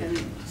Republican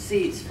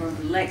seats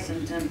from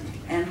Lexington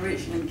and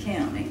Richland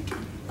County.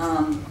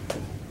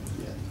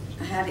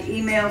 I had an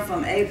email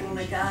from April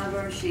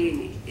McIver.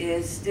 She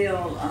is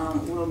still,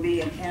 will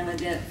be a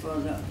candidate for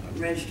the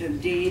Register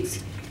of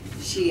Deeds.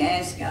 She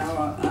asked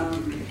our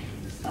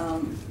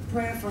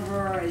prayer for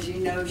her. As you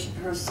know,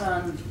 her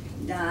son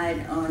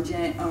died on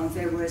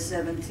February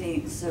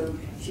 17th, so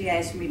she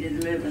asked me to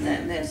deliver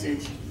that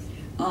message.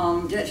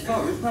 Dutch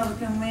Fork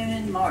Republican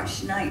Women,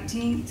 March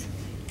 19th.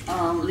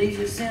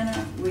 Leisure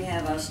Center, we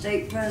have our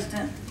state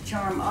president,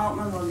 Charm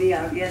Altman, will be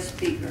our guest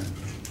speaker.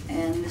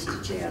 And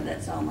Mr. Chair,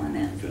 that's all my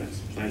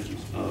announcements. Okay, thank you.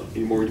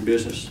 Any more new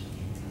business?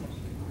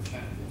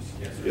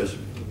 Yes, sir.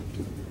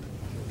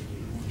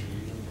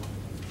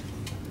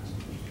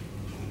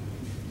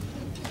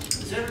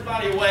 Is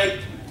everybody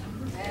awake?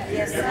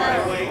 Yes, sir.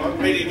 Everybody awake?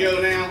 Ready to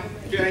go now?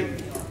 Okay.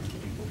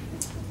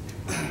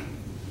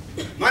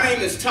 My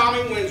name is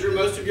Tommy Windsor.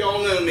 Most of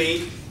y'all know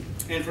me.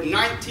 And from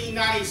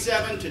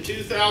 1997 to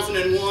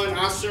 2001,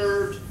 I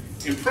served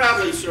and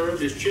proudly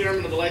served as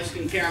chairman of the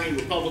Lexington County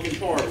Republican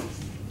Party.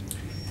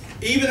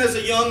 Even as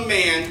a young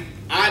man,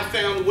 I'd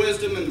found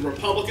wisdom in the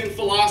Republican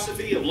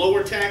philosophy of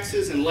lower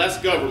taxes and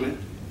less government,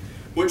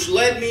 which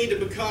led me to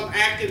become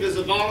active as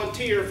a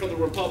volunteer for the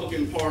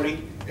Republican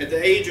Party at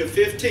the age of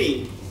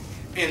 15,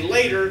 and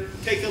later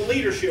take a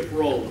leadership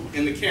role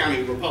in the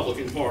county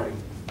Republican Party.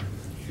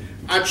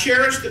 I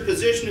cherish the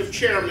position of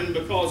chairman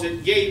because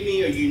it gave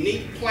me a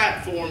unique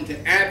platform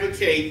to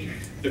advocate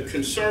the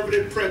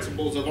conservative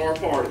principles of our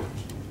party.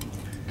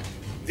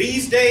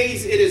 These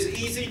days, it is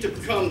easy to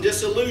become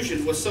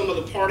disillusioned with some of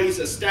the party's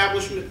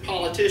establishment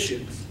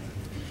politicians.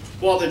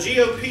 While the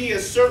GOP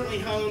is certainly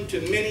home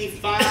to many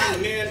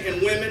fine men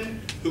and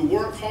women who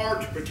work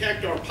hard to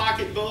protect our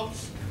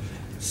pocketbooks,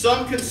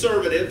 some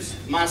conservatives,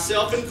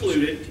 myself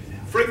included,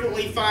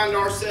 frequently find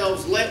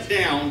ourselves let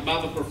down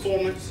by the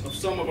performance of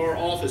some of our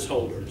office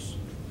holders.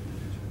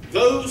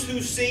 Those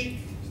who seek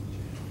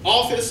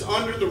office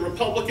under the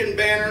Republican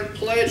banner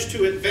pledge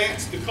to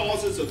advance the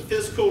causes of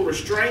fiscal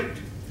restraint,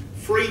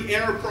 free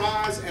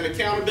enterprise, and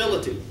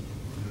accountability.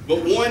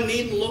 But one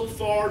needn't look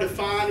far to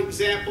find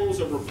examples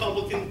of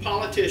Republican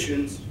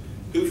politicians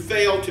who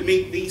fail to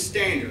meet these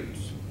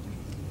standards.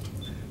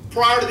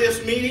 Prior to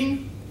this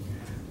meeting,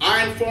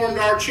 I informed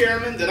our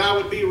chairman that I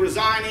would be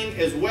resigning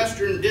as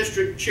Western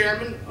District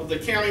Chairman of the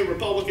County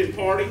Republican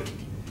Party,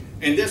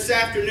 and this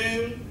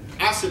afternoon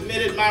I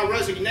submitted my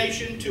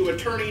resignation to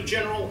Attorney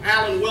General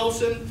Alan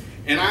Wilson,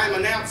 and I am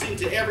announcing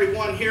to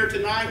everyone here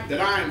tonight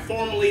that I am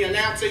formally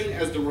announcing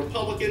as the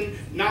Republican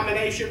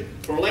nomination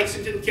for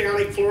Lexington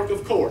County Clerk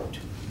of Court.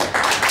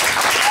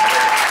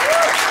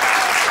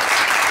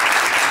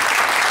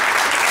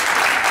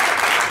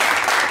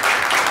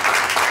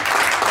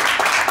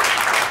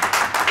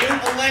 When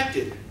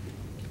elected,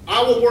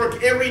 I will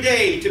work every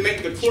day to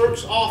make the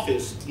clerk's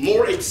office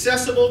more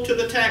accessible to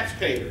the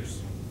taxpayers.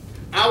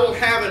 I will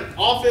have an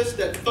office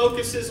that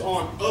focuses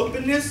on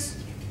openness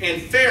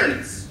and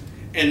fairness,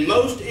 and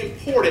most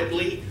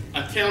importantly,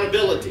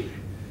 accountability.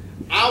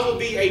 I will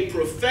be a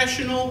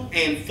professional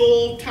and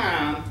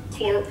full-time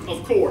clerk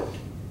of court.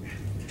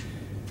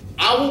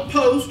 I will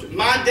post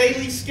my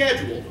daily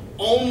schedule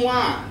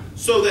online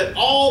so that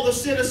all the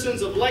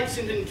citizens of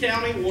Lexington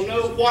County will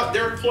know what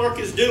their clerk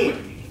is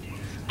doing.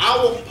 I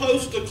will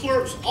post the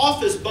clerk's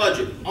office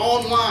budget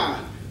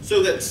online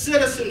so that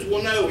citizens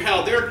will know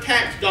how their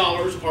tax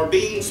dollars are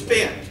being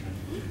spent.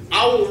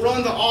 I will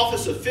run the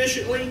office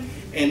efficiently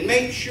and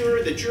make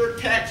sure that your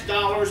tax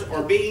dollars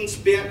are being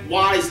spent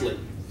wisely.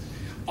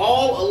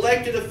 All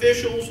elected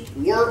officials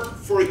work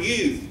for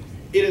you.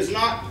 It is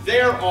not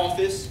their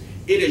office,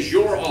 it is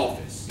your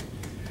office.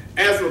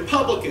 As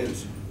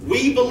Republicans,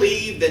 we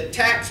believe that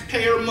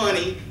taxpayer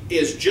money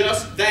is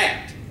just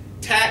that,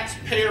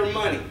 taxpayer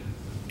money.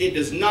 It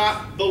does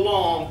not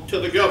belong to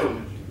the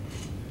government.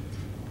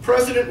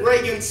 President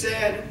Reagan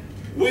said,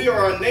 "We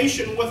are a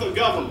nation with a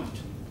government,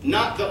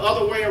 not the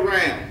other way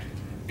around.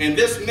 And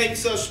this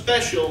makes us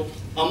special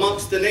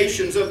amongst the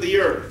nations of the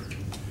earth.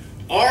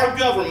 Our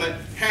government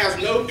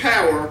has no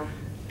power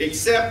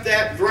except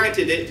that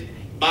granted it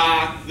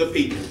by the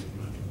people."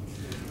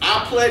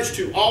 I pledge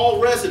to all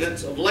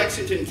residents of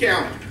Lexington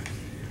County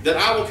that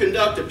I will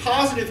conduct a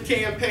positive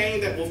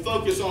campaign that will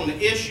focus on the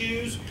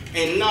issues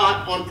and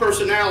not on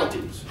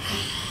personalities.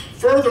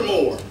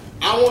 Furthermore,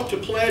 I want to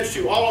pledge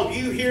to all of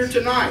you here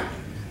tonight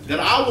that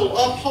I will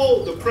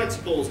uphold the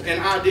principles and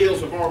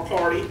ideals of our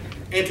party,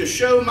 and to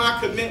show my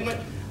commitment,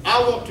 I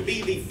want to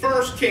be the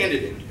first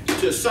candidate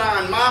to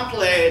sign my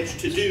pledge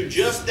to do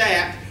just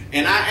that,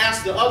 and I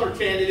ask the other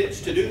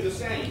candidates to do the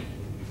same.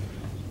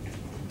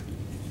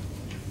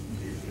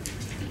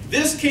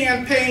 This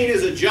campaign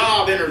is a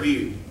job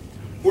interview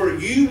where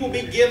you will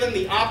be given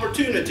the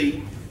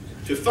opportunity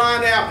to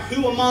find out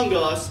who among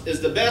us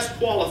is the best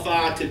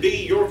qualified to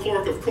be your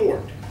clerk of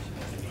court.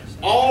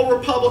 All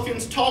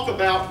Republicans talk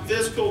about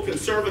fiscal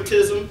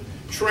conservatism,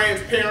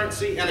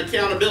 transparency, and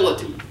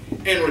accountability,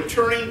 and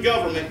returning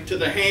government to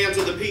the hands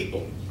of the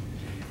people.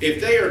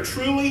 If they are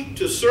truly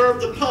to serve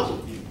the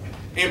public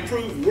and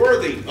prove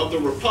worthy of the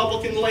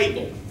Republican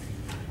label,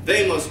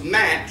 they must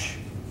match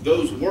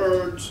those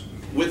words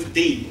with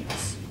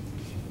deeds.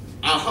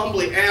 I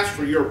humbly ask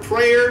for your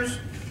prayers,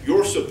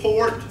 your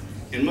support,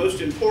 and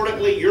most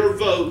importantly, your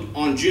vote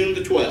on June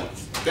the 12th.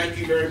 Thank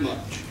you very much.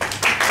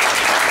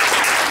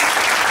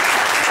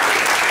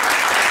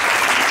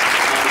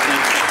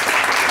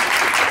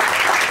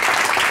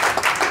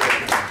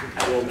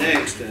 Well,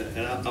 next,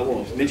 and I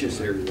want to mention this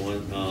to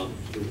everyone,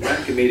 the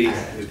RAC committee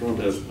is going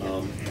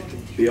to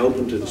be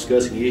open to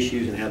discussing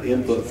issues and have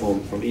input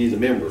from any of the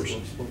members.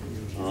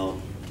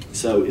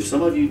 So if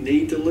some of you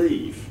need to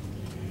leave,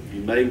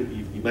 you may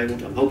want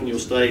to, I'm hoping you'll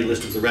stay and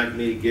listen to the RAC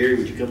committee. Gary,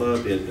 would you come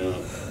up and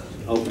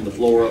open the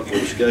floor up for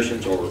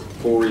discussions, or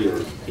Corey,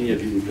 or any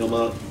of you would come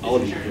up? All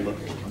of you can come up.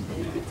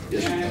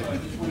 Yes,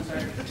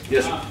 sir.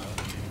 Yes, sir.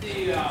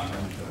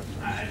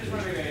 I just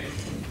want to make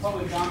a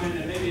public comment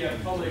and maybe a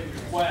public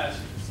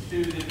request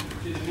to the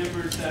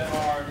members that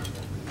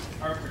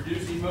are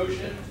producing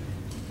motion.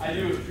 I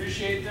do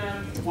appreciate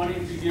them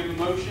wanting to give a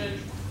motion,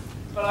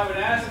 but I would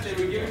ask that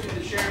they would give it to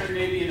the chairman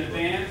maybe in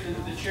advance, and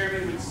that the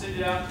chairman would send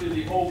it out to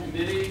the whole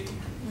committee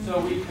so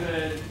we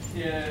could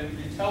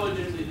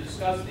intelligently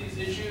discuss these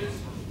issues,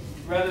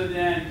 rather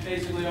than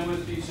basically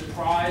almost be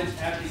surprised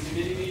at the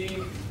committee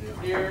meeting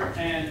here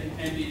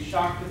and be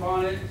shocked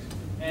upon it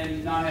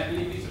and not have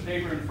any piece of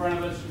paper in front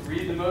of us to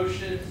read the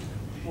motion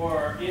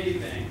or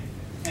anything.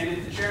 And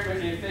if the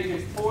chairman, if they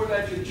could forward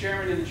that to the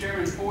chairman, and the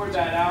chairman forward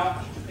that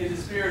out in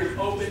the spirit of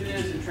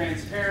openness and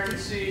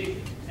transparency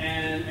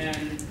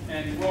and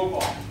roll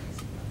call.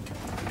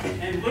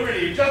 And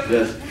liberty and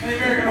justice in the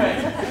American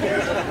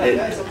way.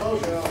 That's a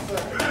motion, I'll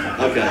second.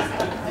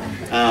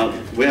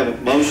 Okay. We have a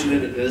motion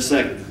in a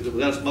second. Was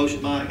that a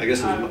motion, Mike? I guess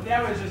it was.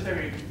 That was just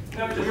a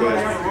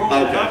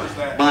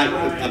Okay. Mike,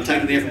 I'm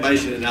taking the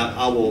information, and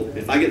I will,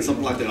 if I get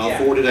something like that, I'll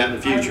forward it out in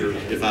the future.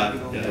 If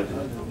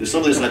there's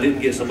some of this I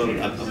didn't get, some of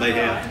it I may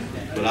have,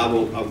 but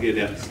I'll get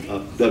it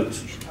out.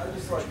 Douglas. I'd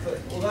just like to,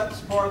 well,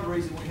 that's part of the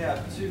reason we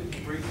have two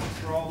reasons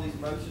for all these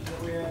motions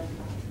that we have,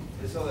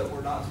 is so that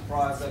we're not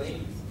surprised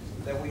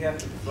that we have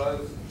to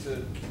vote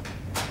to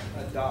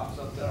adopt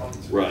something on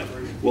two right.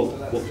 reasons.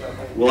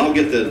 Well, I'll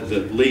get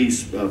the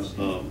lease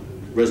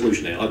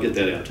resolution out. I'll get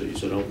that out to you,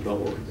 so don't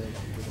worry.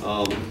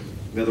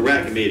 Now the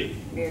RAC committee.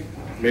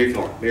 Mary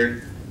Clark.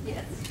 Mary?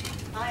 Yes.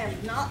 I am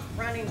not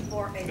running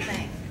for a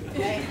thing,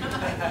 okay?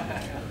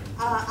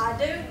 I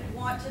do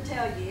want to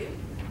tell you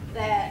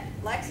that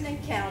Lexington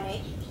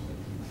County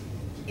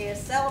is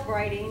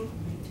celebrating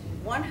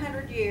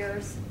 100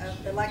 years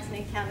of the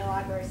Lexington County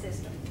Library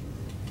System.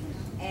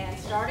 And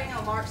starting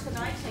on March the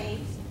 19th,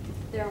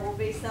 there will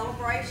be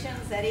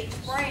celebrations at each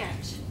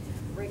branch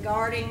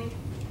regarding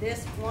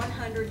this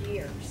 100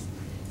 years.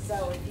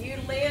 So if you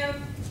live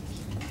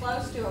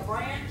close to a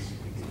branch,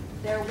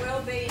 there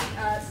will be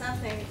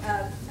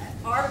an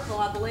article,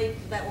 I believe,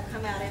 that will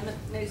come out in the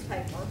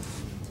newspaper,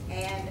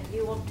 and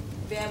you will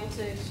be able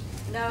to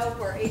know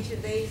where each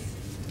of these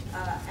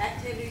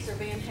activities are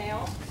being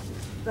held.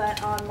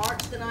 But on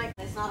March the 9th,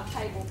 it's not a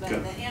table, but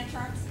the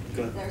entrance,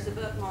 there's a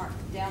bookmark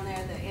down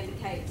there that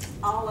indicates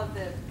all of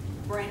the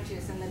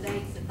branches and the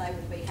dates that they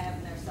will be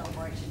having their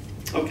celebrations.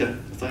 Okay,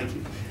 thank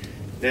you.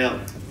 Now,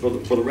 for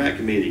the RAC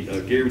committee,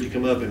 Gary, would you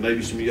come up and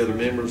maybe some of the other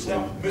members?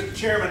 Well, Mr.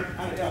 Chairman,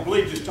 I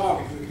believe just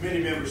talking to the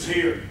committee members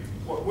here,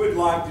 what we'd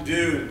like to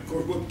do, and of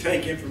course we'll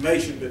take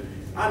information, but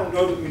I don't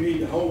know that we need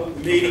to hold up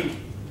the meeting.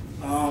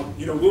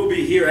 We'll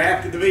be here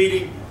after the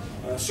meeting.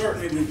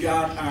 Certainly we've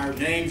got our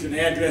names and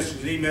addresses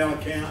and email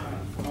account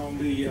on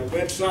the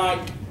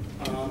website,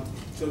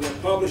 so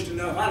they're published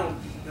enough.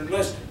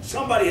 Unless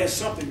somebody has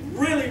something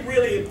really,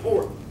 really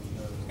important,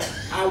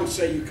 I would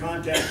say you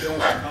contact us or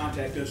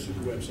contact us through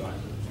the website.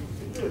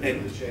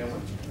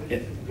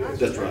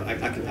 That's right.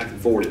 I can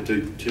forward it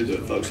to the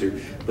folks here.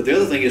 But the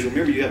other thing is,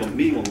 remember, you have a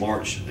meeting on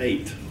March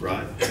 8th,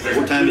 right?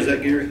 What time is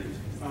that, Gary?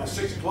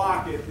 6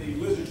 o'clock at the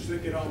Lizard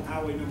Thicket on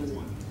Highway number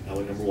 1.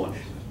 Highway number 1.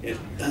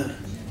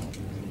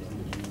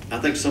 I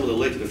think some of the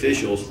elected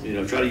officials,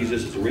 try to use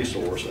this as a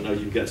resource. I know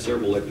you've got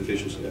several elected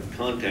officials that have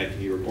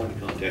contacted you or going to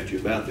contact you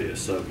about this.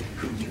 So,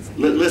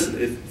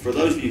 listen, for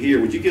those of you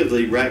here, would you give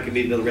the RAC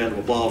committee another round of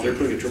applause? They're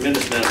putting a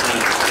tremendous amount of time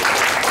into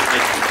this.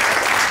 Thank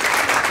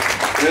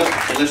you. Well,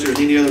 unless there's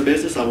any other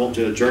business, I want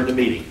to adjourn the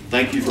meeting.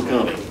 Thank you for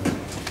coming.